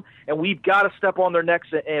down, and we've got to step on their necks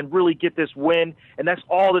and really get this win, and that's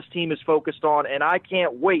all this team is focused on, and I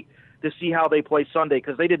can't wait to see how they play Sunday,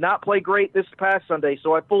 because they did not play great this past Sunday,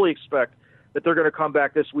 so I fully expect that they're going to come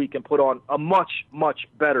back this week and put on a much, much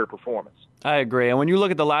better performance. I agree. And when you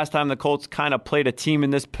look at the last time the Colts kind of played a team in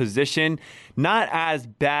this position, not as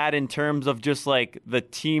bad in terms of just like the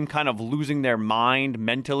team kind of losing their mind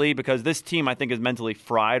mentally, because this team I think is mentally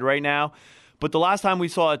fried right now. But the last time we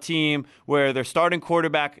saw a team where their starting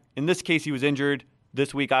quarterback, in this case he was injured,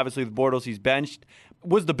 this week obviously with Bortles he's benched,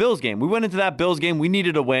 was the Bills game. We went into that Bills game. We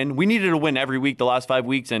needed a win. We needed a win every week the last 5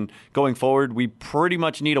 weeks, and going forward, we pretty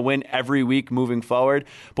much need a win every week moving forward.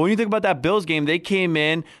 But when you think about that Bills game, they came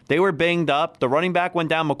in, they were banged up. The running back went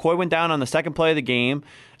down. McCoy went down on the second play of the game.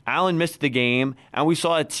 Allen missed the game, and we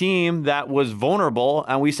saw a team that was vulnerable,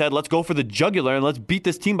 and we said, let's go for the jugular, and let's beat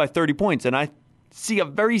this team by 30 points. And I see a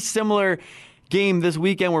very similar game this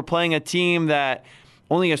weekend. We're playing a team that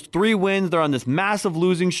only has 3 wins. They're on this massive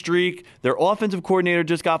losing streak. Their offensive coordinator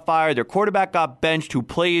just got fired. Their quarterback got benched, who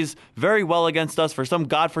plays very well against us for some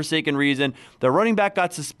godforsaken reason. Their running back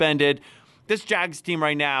got suspended. This Jags team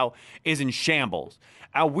right now is in shambles.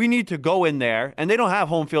 And we need to go in there, and they don't have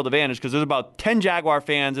home field advantage because there's about 10 Jaguar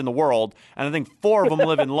fans in the world, and I think 4 of them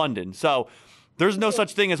live in London. So there's no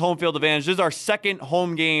such thing as home field advantage. This is our second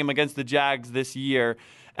home game against the Jags this year,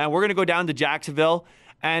 and we're going to go down to Jacksonville.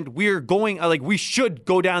 And we're going, we should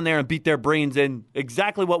go down there and beat their brains in,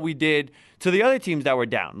 exactly what we did to the other teams that were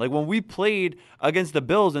down. Like when we played against the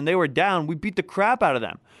Bills and they were down, we beat the crap out of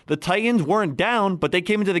them. The Titans weren't down, but they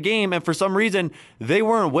came into the game, and for some reason, they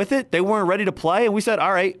weren't with it. They weren't ready to play, and we said,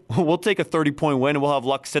 all right, we'll take a 30-point win, and we'll have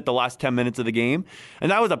luck sit the last 10 minutes of the game.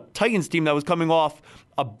 And that was a Titans team that was coming off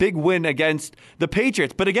a big win against the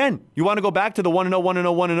Patriots. But again, you want to go back to the 1-0, 1-0,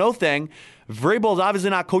 1-0 thing. Vrabel's obviously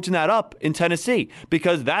not coaching that up in Tennessee,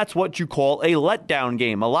 because that's what you call a letdown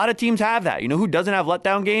game. A lot of teams have that. You know who doesn't have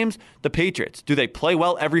letdown games? The Patriots. Do they play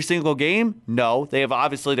well every single game? No. They have,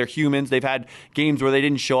 obviously, they're humans. They've had games where they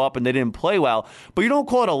didn't show up and they didn't play well. But you don't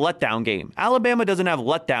call it a letdown game. Alabama doesn't have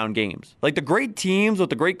letdown games. Like the great teams with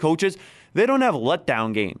the great coaches, they don't have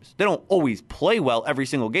letdown games. They don't always play well every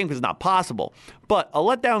single game because it's not possible. But a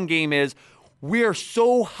letdown game is we're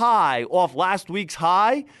so high off last week's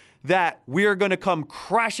high that we're going to come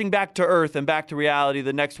crashing back to earth and back to reality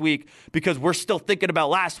the next week because we're still thinking about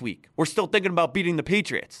last week. We're still thinking about beating the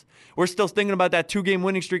Patriots. We're still thinking about that 2-game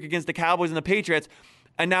winning streak against the Cowboys and the Patriots.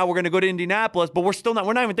 And now we're going to go to Indianapolis, but we're not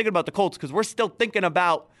even thinking about the Colts because we're still thinking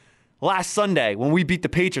about last Sunday when we beat the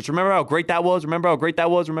Patriots. Remember how great that was? Remember how great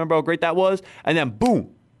that was? Remember how great that was? And then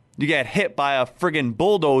boom, you get hit by a friggin'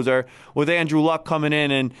 bulldozer with Andrew Luck coming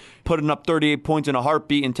in and putting up 38 points in a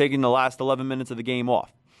heartbeat and taking the last 11 minutes of the game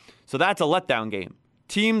off. So that's a letdown game.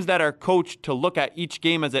 Teams that are coached to look at each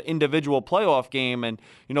game as an individual playoff game and,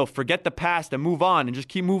 forget the past and move on and just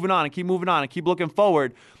keep moving on and keep moving on and keep looking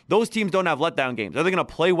forward, those teams don't have letdown games. Are they going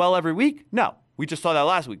to play well every week? No. We just saw that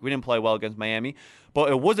last week. We didn't play well against Miami. But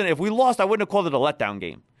it wasn't, if we lost, I wouldn't have called it a letdown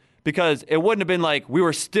game. Because it wouldn't have been like we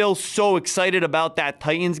were still so excited about that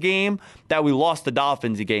Titans game that we lost the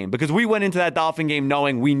Dolphins game. Because we went into that Dolphin game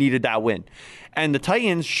knowing we needed that win. And the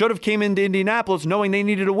Titans should have came into Indianapolis knowing they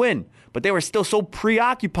needed a win. But they were still so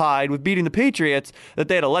preoccupied with beating the Patriots that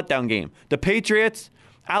they had a letdown game. The Patriots,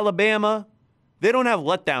 Alabama, they don't have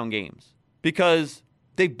letdown games. Because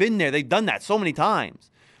they've been there. They've done that so many times.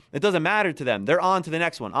 It doesn't matter to them. They're on to the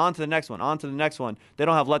next one, on to the next one, on to the next one. They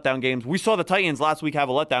don't have letdown games. We saw the Titans last week have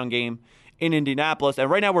a letdown game in Indianapolis. And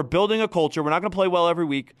right now we're building a culture. We're not going to play well every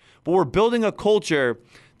week, but we're building a culture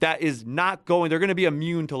that is not going, they're going to be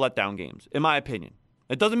immune to letdown games, in my opinion.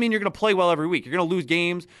 It doesn't mean you're going to play well every week. You're going to lose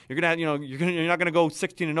games. You're going to, you're not going to go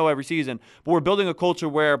 16-0 every season. But we're building a culture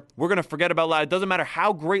where we're going to forget about that. It doesn't matter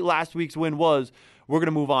how great last week's win was. We're going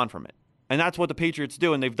to move on from it. And that's what the Patriots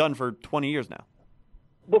do, and they've done for 20 years now.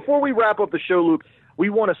 Before we wrap up the show, Luke, we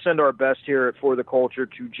want to send our best here at For the Culture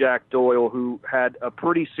to Jack Doyle, who had a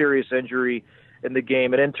pretty serious injury in the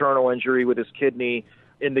game, an internal injury with his kidney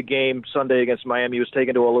in the game Sunday against Miami. He was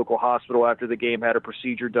taken to a local hospital after the game, had a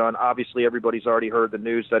procedure done. Obviously, everybody's already heard the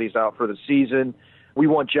news that he's out for the season. We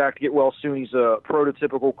want Jack to get well soon. He's a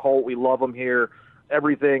prototypical Colt. We love him here.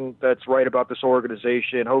 Everything that's right about this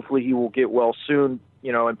organization. Hopefully he will get well soon,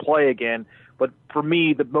 and play again. But for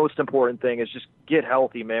me, the most important thing is just get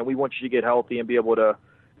healthy, man. We want you to get healthy and be able to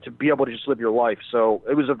just live your life. So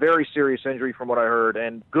it was a very serious injury from what I heard,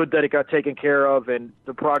 and good that it got taken care of. And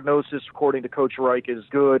the prognosis, according to Coach Reich, is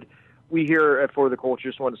good. We here at For the Culture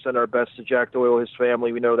just want to send our best to Jack Doyle, his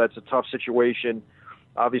family. We know that's a tough situation.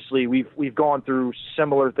 Obviously, we've gone through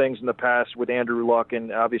similar things in the past with Andrew Luck,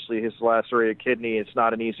 and obviously his lacerated kidney. It's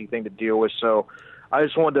not an easy thing to deal with. So I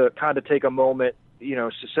just wanted to kind of take a moment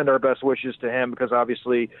send our best wishes to him, because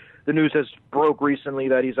obviously the news has broke recently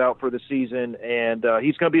that he's out for the season, and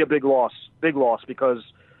he's going to be a big loss because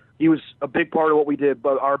he was a big part of what we did.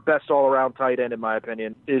 But our best all-around tight end, in my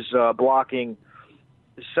opinion, is blocking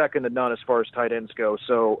second to none as far as tight ends go.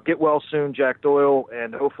 So get well soon, Jack Doyle,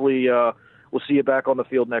 and hopefully we'll see you back on the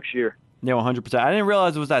field next year. Yeah, 100%. I didn't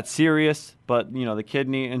realize it was that serious, but, the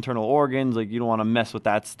kidney, internal organs, you don't want to mess with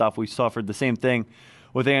that stuff. We suffered the same thing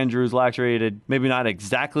with Andrews, lacerated, maybe not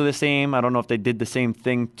exactly the same. I don't know if they did the same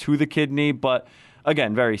thing to the kidney, but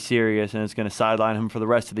again, very serious, and it's going to sideline him for the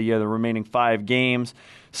rest of the year, the remaining 5 games.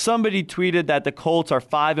 Somebody tweeted that the Colts are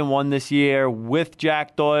 5-1 this year with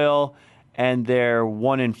Jack Doyle, and they're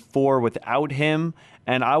 1-4 without him.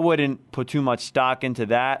 And I wouldn't put too much stock into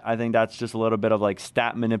that. I think that's just a little bit of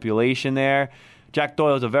stat manipulation there. Jack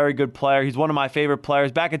Doyle is a very good player. He's one of my favorite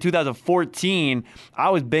players. Back in 2014, I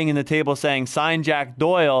was banging the table saying, sign Jack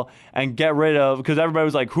Doyle and get rid of, because everybody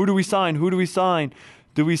was like, who do we sign? Who do we sign?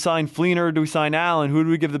 Do we sign Fleener or do we sign Allen? Who do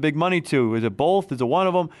we give the big money to? Is it both? Is it one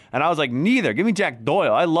of them? And I was like, neither. Give me Jack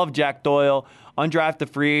Doyle. I love Jack Doyle. Undrafted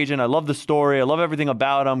free agent. I love the story. I love everything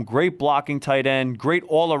about him. Great blocking tight end. Great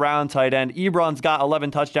all-around tight end. Ebron's got 11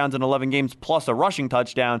 touchdowns in 11 games plus a rushing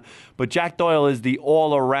touchdown. But Jack Doyle is the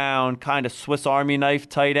all-around kind of Swiss Army knife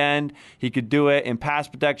tight end. He could do it in pass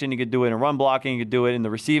protection. He could do it in run blocking. He could do it in the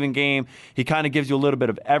receiving game. He kind of gives you a little bit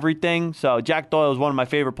of everything. So Jack Doyle is one of my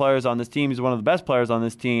favorite players on this team. He's one of the best players on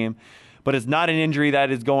this team. But it's not an injury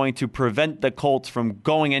that is going to prevent the Colts from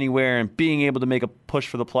going anywhere and being able to make a push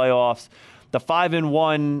for the playoffs. The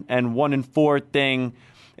 5-1 and 1-4 thing,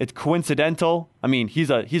 it's coincidental. I mean, he's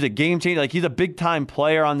a game changer. He's a big time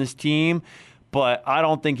player on this team, but I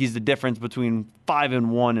don't think he's the difference between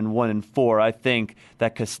 5-1 and 1-4. I think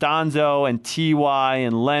that Costanzo and Ty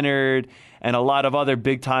and Leonard and a lot of other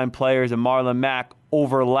big time players and Marlon Mack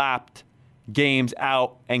overlapped games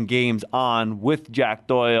out and games on with Jack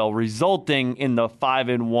Doyle, resulting in the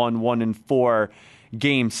 5-1, 1-4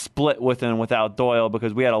 game split with and without Doyle,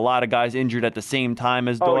 because we had a lot of guys injured at the same time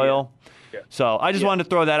as Doyle. Yeah. So I just wanted to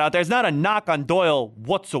throw that out there. It's not a knock on Doyle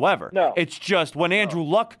whatsoever. No. It's just when Andrew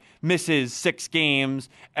Luck misses 6 games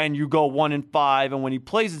and you go 1-5, and when he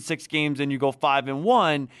plays in 6 games and you go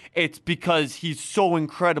 5-1, it's because he's so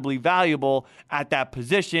incredibly valuable at that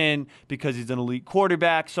position, because he's an elite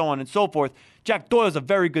quarterback, so on and so forth. Jack Doyle is a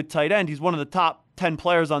very good tight end. He's one of the top 10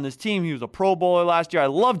 players on this team. He was a Pro Bowler last year. I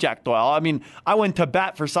love Jack Doyle. I mean, I went to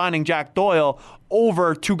bat for signing Jack Doyle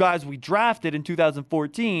over 2 guys we drafted in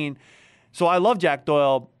 2014. So I love Jack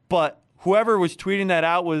Doyle, but whoever was tweeting that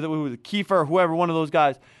out, was Kiefer, whoever, one of those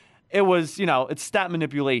guys, it was, it's stat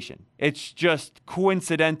manipulation. It's just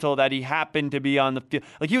coincidental that he happened to be on the field.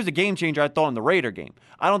 He was a game changer, I thought, in the Raider game.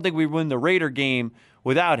 I don't think we win the Raider game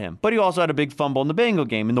without him. But he also had a big fumble in the Bengal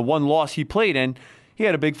game. In the one loss he played in, he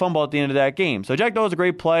had a big fumble at the end of that game. So Jack Doyle's a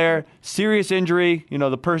great player. Serious injury.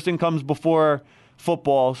 The person comes before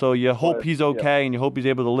football, so you hope he's okay, and you hope he's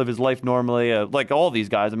able to live his life normally, like all these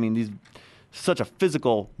guys. I mean, these such a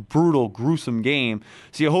physical, brutal, gruesome game.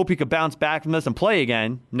 So you hope he could bounce back from this and play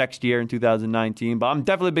again next year in 2019. But I'm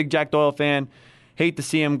definitely a big Jack Doyle fan. Hate to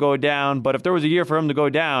see him go down, but if there was a year for him to go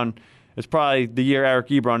down, it's probably the year Eric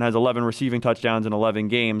Ebron has 11 receiving touchdowns in 11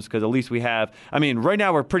 games, because at least we have, right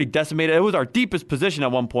now we're pretty decimated. It was our deepest position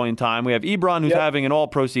at one point in time. We have Ebron, who's having an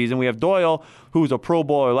all-pro season. We have Doyle, who was a Pro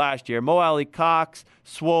Bowler last year. Mo Alley Cox,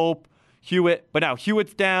 Swope, Hewitt. But now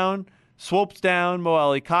Hewitt's down, Swope's down, Mo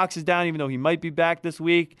Alley Cox is down, even though he might be back this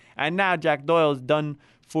week. And now Jack Doyle is done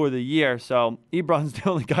for the year. So Ebron's the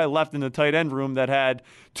only guy left in the tight end room that had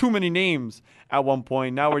too many names at one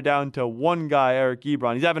point. Now we're down to one guy, Eric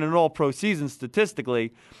Ebron. He's having an all-pro season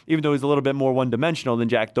statistically, even though he's a little bit more one-dimensional than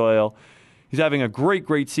Jack Doyle. He's having a great,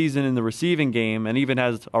 great season in the receiving game and even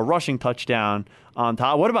has a rushing touchdown on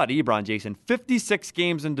top. What about Ebron, Jason? 56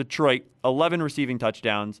 games in Detroit, 11 receiving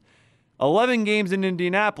touchdowns. 11 games in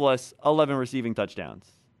Indianapolis, 11 receiving touchdowns.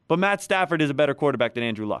 But Matt Stafford is a better quarterback than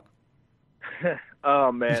Andrew Luck.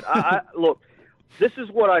 Oh, man. Look, this is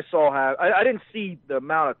what I saw happen. I didn't see the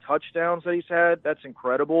amount of touchdowns that he's had. That's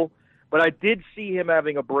incredible. But I did see him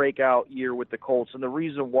having a breakout year with the Colts, and the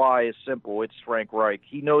reason why is simple. It's Frank Reich.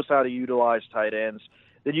 He knows how to utilize tight ends.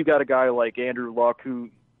 Then you got a guy like Andrew Luck,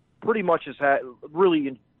 who pretty much has had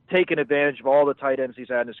really taken advantage of all the tight ends he's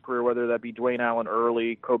had in his career, whether that be Dwayne Allen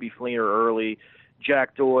early, Kobe Fleener early,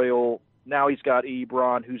 Jack Doyle. Now he's got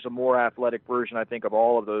Ebron, who's a more athletic version, I think, of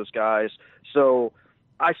all of those guys. So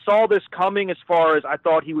I saw this coming as far as I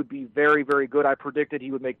thought he would be very, very good. I predicted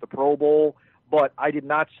he would make the Pro Bowl, but I did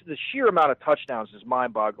not. The sheer amount of touchdowns is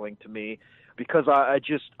mind-boggling to me, because I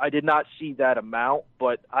did not see that amount.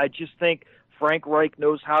 But I just think Frank Reich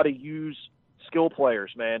knows how to use skill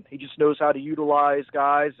players, man. He just knows how to utilize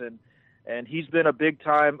guys, and he's been a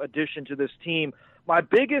big-time addition to this team. My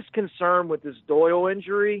biggest concern with this Doyle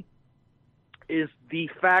injury is the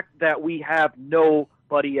fact that we have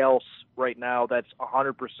nobody else right now that's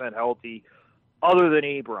 100% healthy other than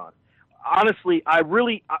Ebron. Honestly,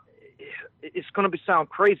 it's going to sound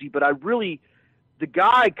crazy, but the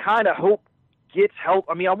guy kind of hope gets help.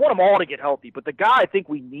 I mean, I want them all to get healthy, but the guy I think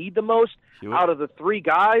we need the most out of the three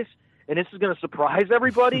guys, and this is going to surprise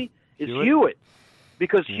everybody, is Hewitt.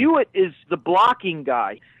 Because Hewitt is the blocking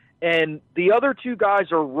guy, and the other two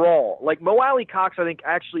guys are raw. Like Mo Alley Cox, I think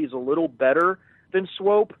actually is a little better than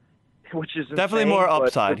Swope, which is definitely insane, more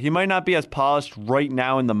upside. He might not be as polished right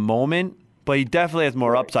now in the moment, but he definitely has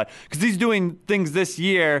more upside because he's doing things this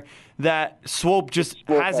year that Swope just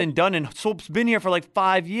hasn't done, and Swope's been here for like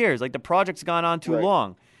 5 years. Like the project's gone on too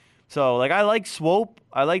long. So like I like Swope,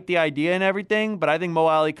 I like the idea and everything, but I think Mo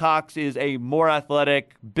Alley Cox is a more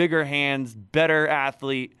athletic, bigger hands, better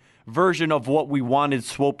athlete version of what we wanted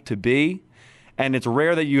Swope to be. And it's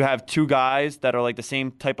rare that you have two guys that are like the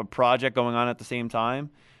same type of project going on at the same time.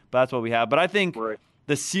 But that's what we have. But I think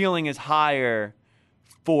the ceiling is higher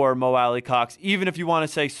for Mo Alley Cox, even if you want to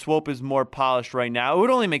say Swope is more polished right now. It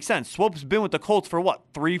would only make sense. Swope's been with the Colts for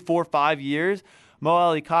 3, 4, 5 years. Mo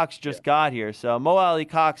Alley Cox just got here. So Mo Alley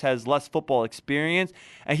Cox has less football experience,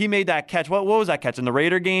 and he made that catch. What was that catch in the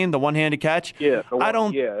Raider game, the one-handed catch? Yeah,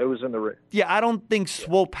 it was in the Raider. Yeah, I don't think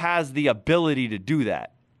Swope has the ability to do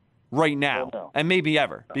that right now, and maybe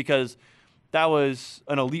ever, because that was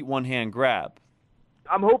an elite one-hand grab.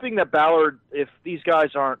 I'm hoping that Ballard, if these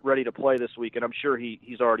guys aren't ready to play this week, and I'm sure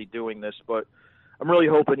he's already doing this, but I'm really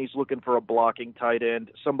hoping he's looking for a blocking tight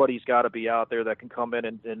end. Somebody's got to be out there that can come in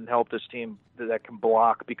and help this team that can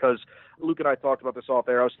block, because Luke and I talked about this off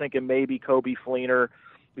there. I was thinking maybe Kobe Fleener,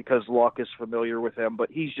 because Luck is familiar with him, but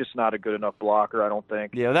he's just not a good enough blocker, I don't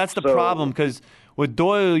think. Yeah, that's the problem, because with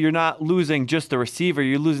Doyle, you're not losing just the receiver,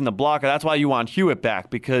 you're losing the blocker. That's why you want Hewitt back,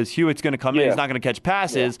 because Hewitt's going to come in, he's not going to catch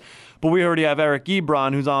passes, but we already have Eric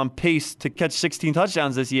Ebron, who's on pace to catch 16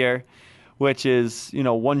 touchdowns this year, which is,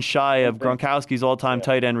 one shy of Gronkowski's all-time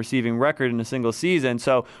tight end receiving record in a single season.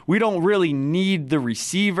 So we don't really need the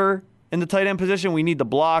receiver in the tight end position. We need the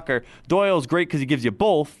blocker. Doyle's great because he gives you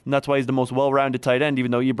both, and that's why he's the most well-rounded tight end, even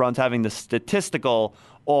though Ebron's having the statistical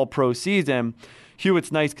all-pro season.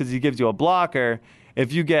 Hewitt's nice because he gives you a blocker.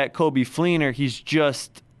 If you get Kobe Fleener, he's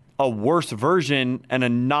just a worse version and a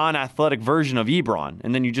non-athletic version of Ebron.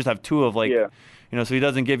 And then you just have two of so he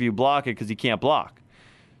doesn't give you block it because he can't block.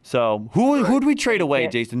 So who'd we trade away,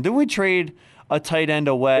 Jason? Did we trade a tight end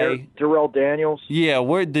away? Darrell Daniels. Yeah,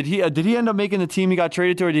 where did he end up making the team he got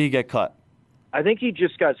traded to, or did he get cut? I think he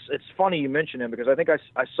just got. It's funny you mention him because I think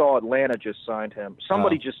I saw Atlanta just signed him.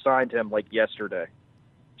 Somebody just signed him like yesterday.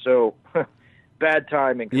 So bad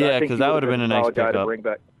timing. Yeah, because that would have been a nice guy pickup to bring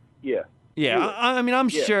back. Yeah. Yeah, I mean, I'm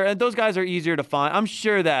sure, and those guys are easier to find. I'm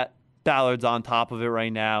sure that Ballard's on top of it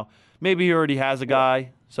right now. Maybe he already has a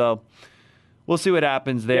guy, so we'll see what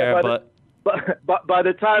happens there. But by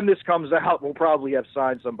the time this comes out, we'll probably have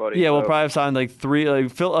signed somebody. Yeah, we'll probably have signed like three. Like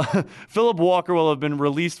Philip Walker will have been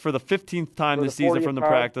released for the 15th time this season from the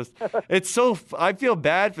practice. It's so. I feel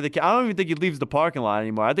bad for the kid. I don't even think he leaves the parking lot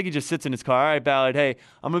anymore. I think he just sits in his car. All right, Ballard. Hey,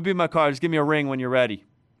 I'm gonna be in my car. Just give me a ring when you're ready.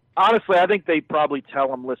 Honestly, I think they probably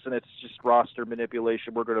tell him, listen, it's just roster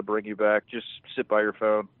manipulation. We're going to bring you back. Just sit by your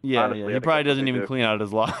phone. Yeah, honestly, He probably doesn't even clean out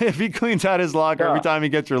his locker. If he cleans out his locker every time he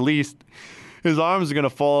gets released, his arms are going to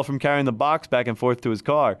fall from carrying the box back and forth to his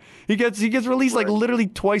car. He gets released like literally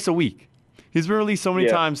twice a week. He's been released so many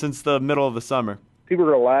times since the middle of the summer. People are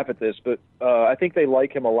going to laugh at this, but I think they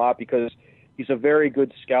like him a lot because he's a very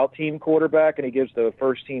good scout team quarterback, and he gives the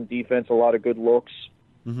first-team defense a lot of good looks.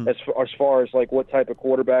 Mm-hmm. As far as like what type of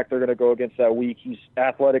quarterback they're going to go against that week, he's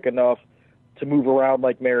athletic enough to move around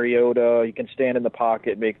like Mariota. He can stand in the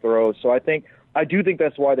pocket, make throws. So I do think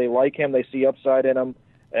that's why they like him. They see upside in him,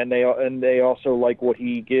 and they also like what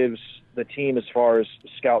he gives the team as far as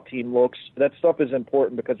scout team looks. That stuff is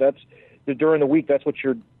important because during the week that's what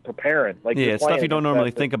you're preparing. Like it's stuff you don't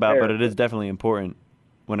normally think about, but it is definitely important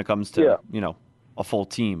when it comes to a full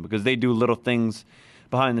team because they do little things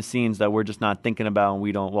behind the scenes that we're just not thinking about, and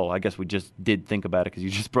we don't. Well, I guess we just did think about it because you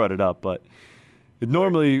just brought it up, but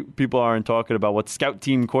normally people aren't talking about what scout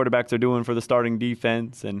team quarterbacks are doing for the starting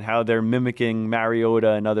defense and how they're mimicking Mariota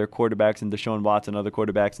and other quarterbacks and Deshaun Watson and other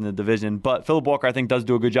quarterbacks in the division. But Philip Walker, I think, does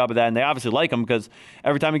do a good job of that, and they obviously like him because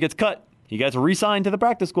every time he gets cut, he gets re-signed to the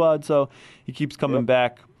practice squad, so he keeps coming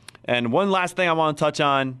back. And one last thing I want to touch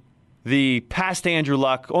on the pass to Andrew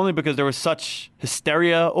Luck, only because there was such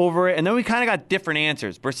hysteria over it. And then we kind of got different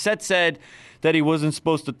answers. Brissett said that he wasn't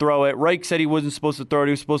supposed to throw it. Reich said he wasn't supposed to throw it.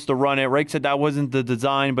 He was supposed to run it. Reich said that wasn't the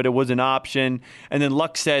design, but it was an option. And then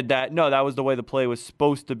Luck said that, no, that was the way the play was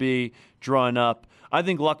supposed to be drawn up. I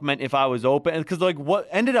think Luck meant if I was open. Because, like, what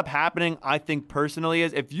ended up happening, I think personally,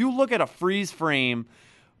 is if you look at a freeze frame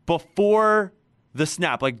before the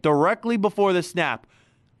snap, like directly before the snap,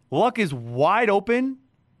 Luck is wide open.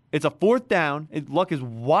 It's a fourth down. Luck is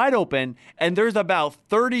wide open, and there's about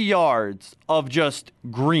 30 yards of just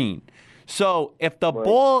green. So if the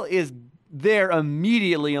ball is there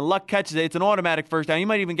immediately and Luck catches it, it's an automatic first down. You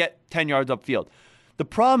might even get 10 yards upfield. The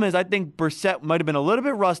problem is I think Brissett might have been a little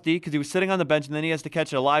bit rusty because he was sitting on the bench, and then he has to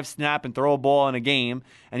catch a live snap and throw a ball in a game,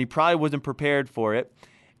 and he probably wasn't prepared for it.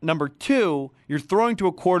 Number two, you're throwing to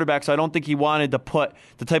a quarterback, so I don't think he wanted to put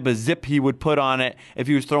the type of zip he would put on it if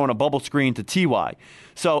he was throwing a bubble screen to T.Y.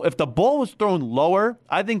 So if the ball was thrown lower,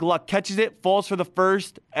 I think Luck catches it, falls for the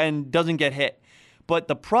first, and doesn't get hit. But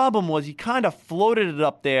the problem was he kind of floated it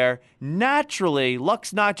up there. Naturally,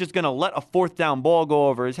 Luck's not just going to let a fourth down ball go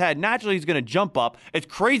over his head. Naturally, he's going to jump up. It's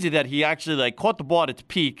crazy that he actually caught the ball at its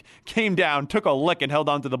peak, came down, took a lick, and held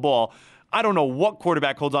onto the ball. I don't know what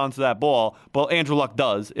quarterback holds on to that ball, but Andrew Luck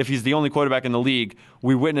does. If he's the only quarterback in the league,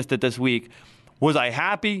 we witnessed it this week. Was I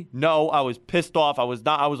happy? No, I was pissed off. I was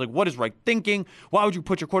not. I was like, what is Reich thinking? Why would you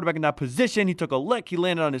put your quarterback in that position? He took a lick. He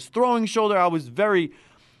landed on his throwing shoulder. I was very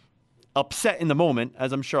upset in the moment,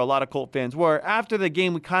 as I'm sure a lot of Colt fans were. After the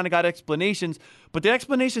game, we kind of got explanations, but the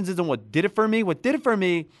explanations isn't what did it for me. What did it for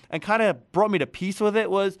me and kind of brought me to peace with it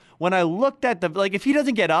was when I looked at if he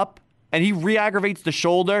doesn't get up and he re-aggravates the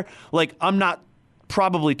shoulder, I'm not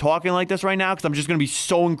probably talking like this right now because I'm just going to be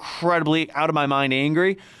so incredibly out of my mind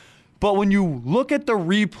angry. But when you look at the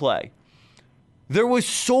replay, there was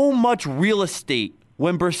so much real estate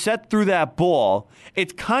when Brissett threw that ball.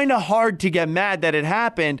 It's kind of hard to get mad that it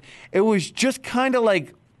happened. It was just kind of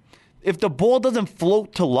like if the ball doesn't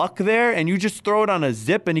float to Luck there and you just throw it on a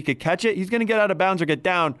zip and he could catch it, he's going to get out of bounds or get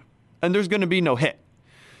down, and there's going to be no hit.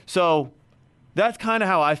 So that's kind of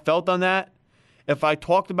how I felt on that. If I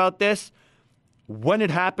talked about this when it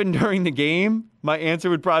happened during the game, my answer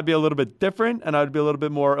would probably be a little bit different, and I'd be a little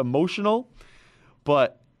bit more emotional.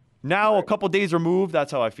 But now, a couple days removed,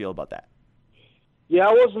 that's how I feel about that. Yeah,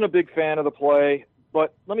 I wasn't a big fan of the play,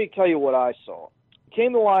 but let me tell you what I saw.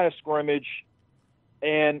 Came the line of scrimmage,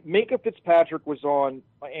 and Minkah Fitzpatrick was on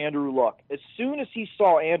Andrew Luck. As soon as he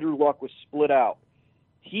saw Andrew Luck was split out,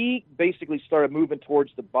 he basically started moving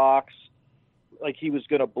towards the box like he was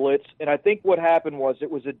going to blitz. And I think what happened was it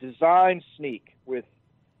was a design sneak with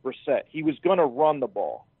Brissett. He was going to run the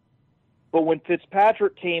ball. But when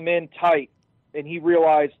Fitzpatrick came in tight and he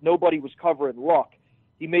realized nobody was covering Luck,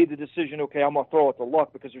 he made the decision, okay, I'm going to throw it to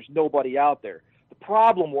Luck because there's nobody out there. The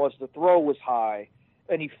problem was the throw was high,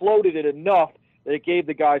 and he floated it enough that it gave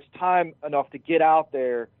the guys time enough to get out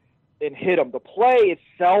there and hit him. The play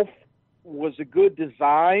itself was a good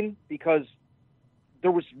design because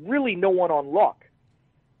there was really no one on Luck.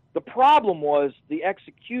 The problem was the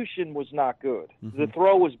execution was not good. Mm-hmm. The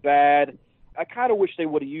throw was bad. I kind of wish they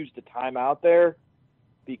would have used the timeout there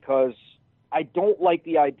because I don't like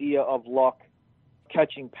the idea of Luck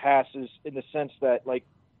catching passes in the sense that,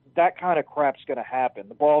 that kind of crap's going to happen.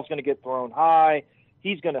 The ball's going to get thrown high.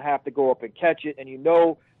 He's going to have to go up and catch it, and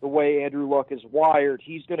the way Andrew Luck is wired,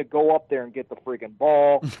 he's going to go up there and get the friggin'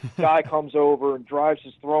 ball. Guy comes over and drives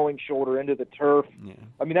his throwing shoulder into the turf. Yeah.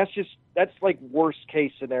 I mean, that's like worst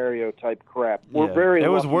case scenario type crap. It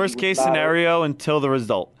was worst case scenario until the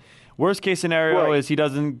result. Worst case scenario is he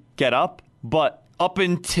doesn't get up, but up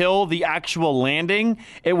until the actual landing,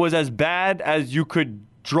 it was as bad as you could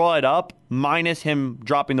draw it up, minus him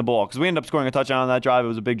dropping the ball. Because we ended up scoring a touchdown on that drive. It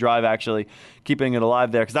was a big drive, actually, keeping it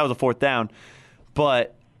alive there, because that was a fourth down.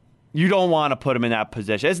 But you don't want to put him in that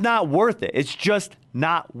position. It's not worth it. It's just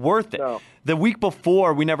not worth it. No. The week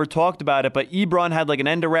before, we never talked about it, but Ebron had an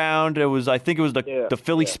end around. I think it was the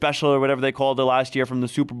Philly special or whatever they called it last year from the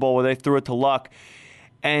Super Bowl where they threw it to Luck.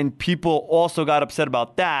 And people also got upset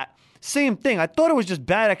about that. Same thing. I thought it was just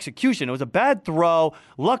bad execution. It was a bad throw.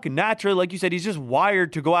 Luck, naturally, like you said, he's just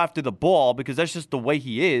wired to go after the ball because that's just the way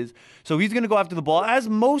he is. So he's going to go after the ball, as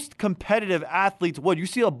most competitive athletes would. You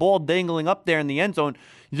see a ball dangling up there in the end zone,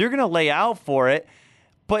 you're going to lay out for it.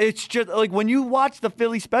 But it's just when you watch the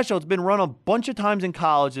Philly special, it's been run a bunch of times in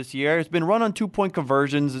college this year. It's been run on 2-point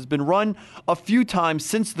conversions. It's been run a few times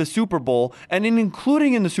since the Super Bowl. And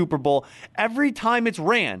including in the Super Bowl, every time it's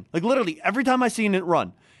ran, literally every time I've seen it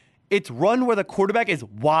run, it's run where the quarterback is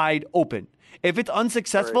wide open. If it's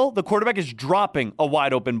unsuccessful, the quarterback is dropping a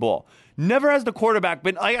wide open ball. Never has the quarterback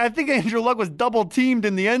been. I think Andrew Luck was double teamed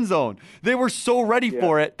in the end zone. They were so ready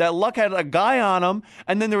for it that Luck had a guy on him,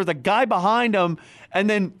 and then there was a guy behind him, and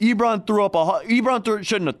then Ebron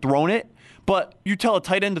shouldn't have thrown it. But you tell a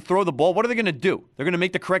tight end to throw the ball, what are they going to do? They're going to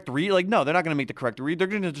make the correct read? Like, no, they're not going to make the correct read. They're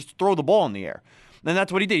going to just throw the ball in the air. And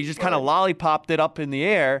that's what he did. He just kind of lollipopped it up in the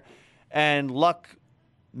air, and Luck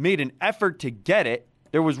made an effort to get it.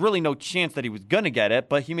 There was really no chance that he was going to get it,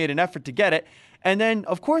 but he made an effort to get it. And then,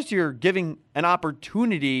 of course, you're giving an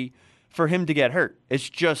opportunity for him to get hurt. It's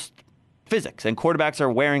just physics, and quarterbacks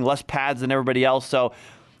are wearing less pads than everybody else. So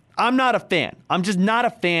I'm not a fan. I'm just not a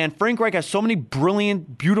fan. Frank Reich has so many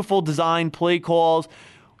brilliant, beautiful design play calls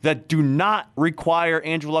that do not require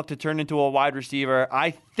Andrew Luck to turn into a wide receiver.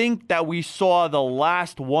 I think that we saw the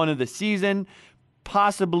last one of the season,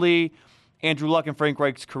 possibly Andrew Luck and Frank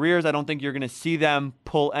Reich's careers. I don't think you're going to see them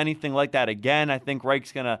pull anything like that again. I think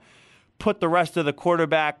Reich's going to put the rest of the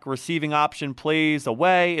quarterback receiving option plays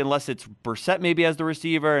away, unless it's Brissett maybe as the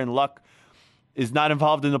receiver and Luck is not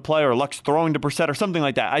involved in the play, or Luck's throwing to Brissett or something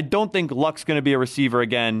like that. I don't think Luck's going to be a receiver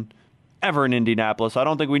again ever in Indianapolis. So I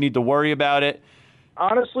don't think we need to worry about it.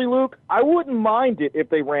 Honestly, Luke, I wouldn't mind it if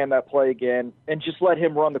they ran that play again and just let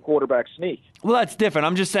him run the quarterback sneak. Well, that's different.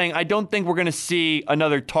 I'm just saying I don't think we're going to see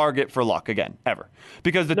another target for Luck again, ever.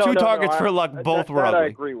 Because the two targets for Luck both were ugly. That I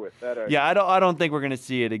agree with. I don't think we're going to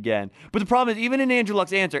see it again. But the problem is, even in Andrew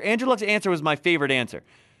Luck's answer was my favorite answer.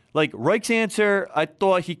 Like, Reich's answer, I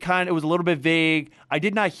thought it was a little bit vague. I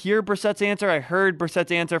did not hear Brissett's answer. I heard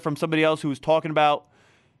Brissett's answer from somebody else who was talking about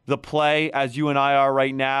the play as you and I are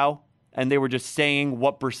right now. And they were just saying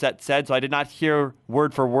what Brissett said. So I did not hear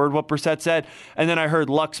word for word what Brissett said. And then I heard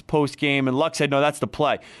Luck's post game, and Luck said, no, that's the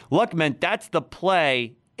play. Luck meant that's the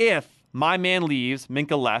play if my man leaves,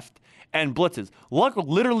 Minka left, and blitzes. Luck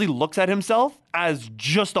literally looks at himself as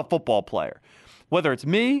just a football player. Whether it's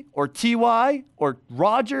me or T.Y. or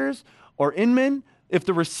Rodgers or Inman, if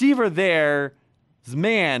the receiver there's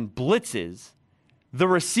man blitzes, the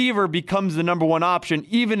receiver becomes the number one option,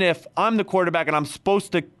 even if I'm the quarterback and I'm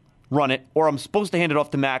supposed to run it, or I'm supposed to hand it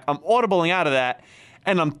off to Mac. I'm audibling out of that,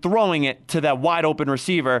 and I'm throwing it to that wide open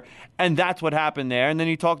receiver, and that's what happened there. And then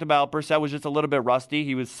he talked about Brissett was just a little bit rusty.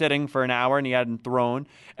 He was sitting for an hour, and he hadn't thrown,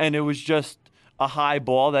 and it was just a high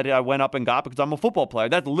ball that I went up and got because I'm a football player.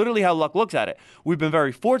 That's literally how Luck looks at it. We've been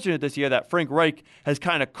very fortunate this year that Frank Reich has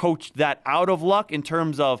kind of coached that out of Luck in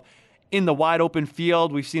terms of in the wide open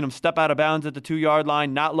field. We've seen him step out of bounds at the 2-yard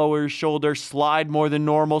line, not lower his shoulder, slide more than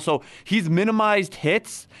normal. So he's minimized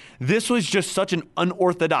hits. This was just such an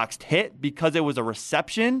unorthodox hit because it was a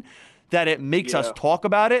reception that it makes us talk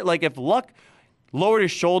about it. Like, if Luck lowered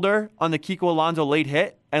his shoulder on the Kiko Alonso late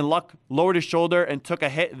hit and Luck lowered his shoulder and took a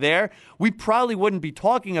hit there, we probably wouldn't be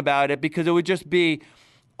talking about it because it would just be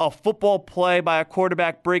a football play by a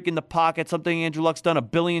quarterback break in the pocket, something Andrew Luck's done a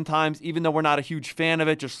billion times, even though we're not a huge fan of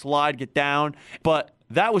it, just slide, get down. But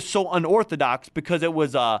that was so unorthodox because it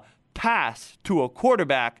was a pass to a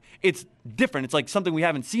quarterback. It's different. It's like something we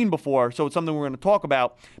haven't seen before, so it's something we're going to talk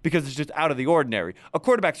about because it's just out of the ordinary. A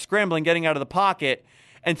quarterback scrambling, getting out of the pocket,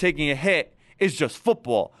 and taking a hit is just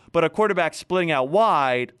football. But a quarterback splitting out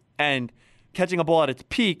wide and catching a ball at its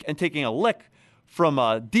peak and taking a lick from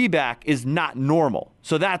a D-back is not normal.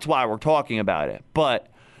 So that's why we're talking about it.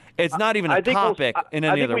 But it's not even a topic in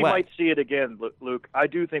any other way. I think we might see it again, Luke. I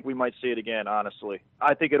do think we might see it again, honestly.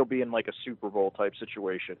 I think it'll be in like a Super Bowl type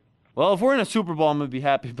situation. Well, if we're in a Super Bowl, I'm going to be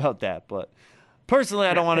happy about that. But personally,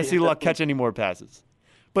 I don't want to see Luck catch any more passes.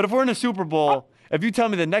 But if we're in a Super Bowl, if you tell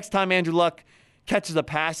me the next time Andrew Luck catches a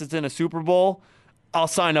pass that's in a Super Bowl, I'll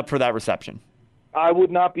sign up for that reception. I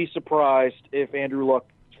would not be surprised if Andrew Luck's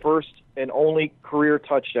first and only career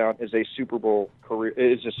touchdown is a Super Bowl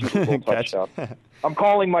touchdown. I'm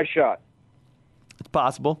calling my shot. It's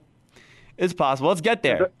possible. It's possible. Let's get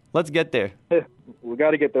there. We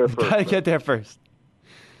got to get there first. Got to get there first.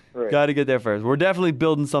 Right. Got to get there first. We're definitely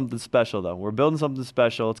building something special, though. We're building something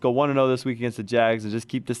special. Let's go 1-0 this week against the Jags and just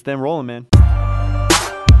keep this thing rolling, man.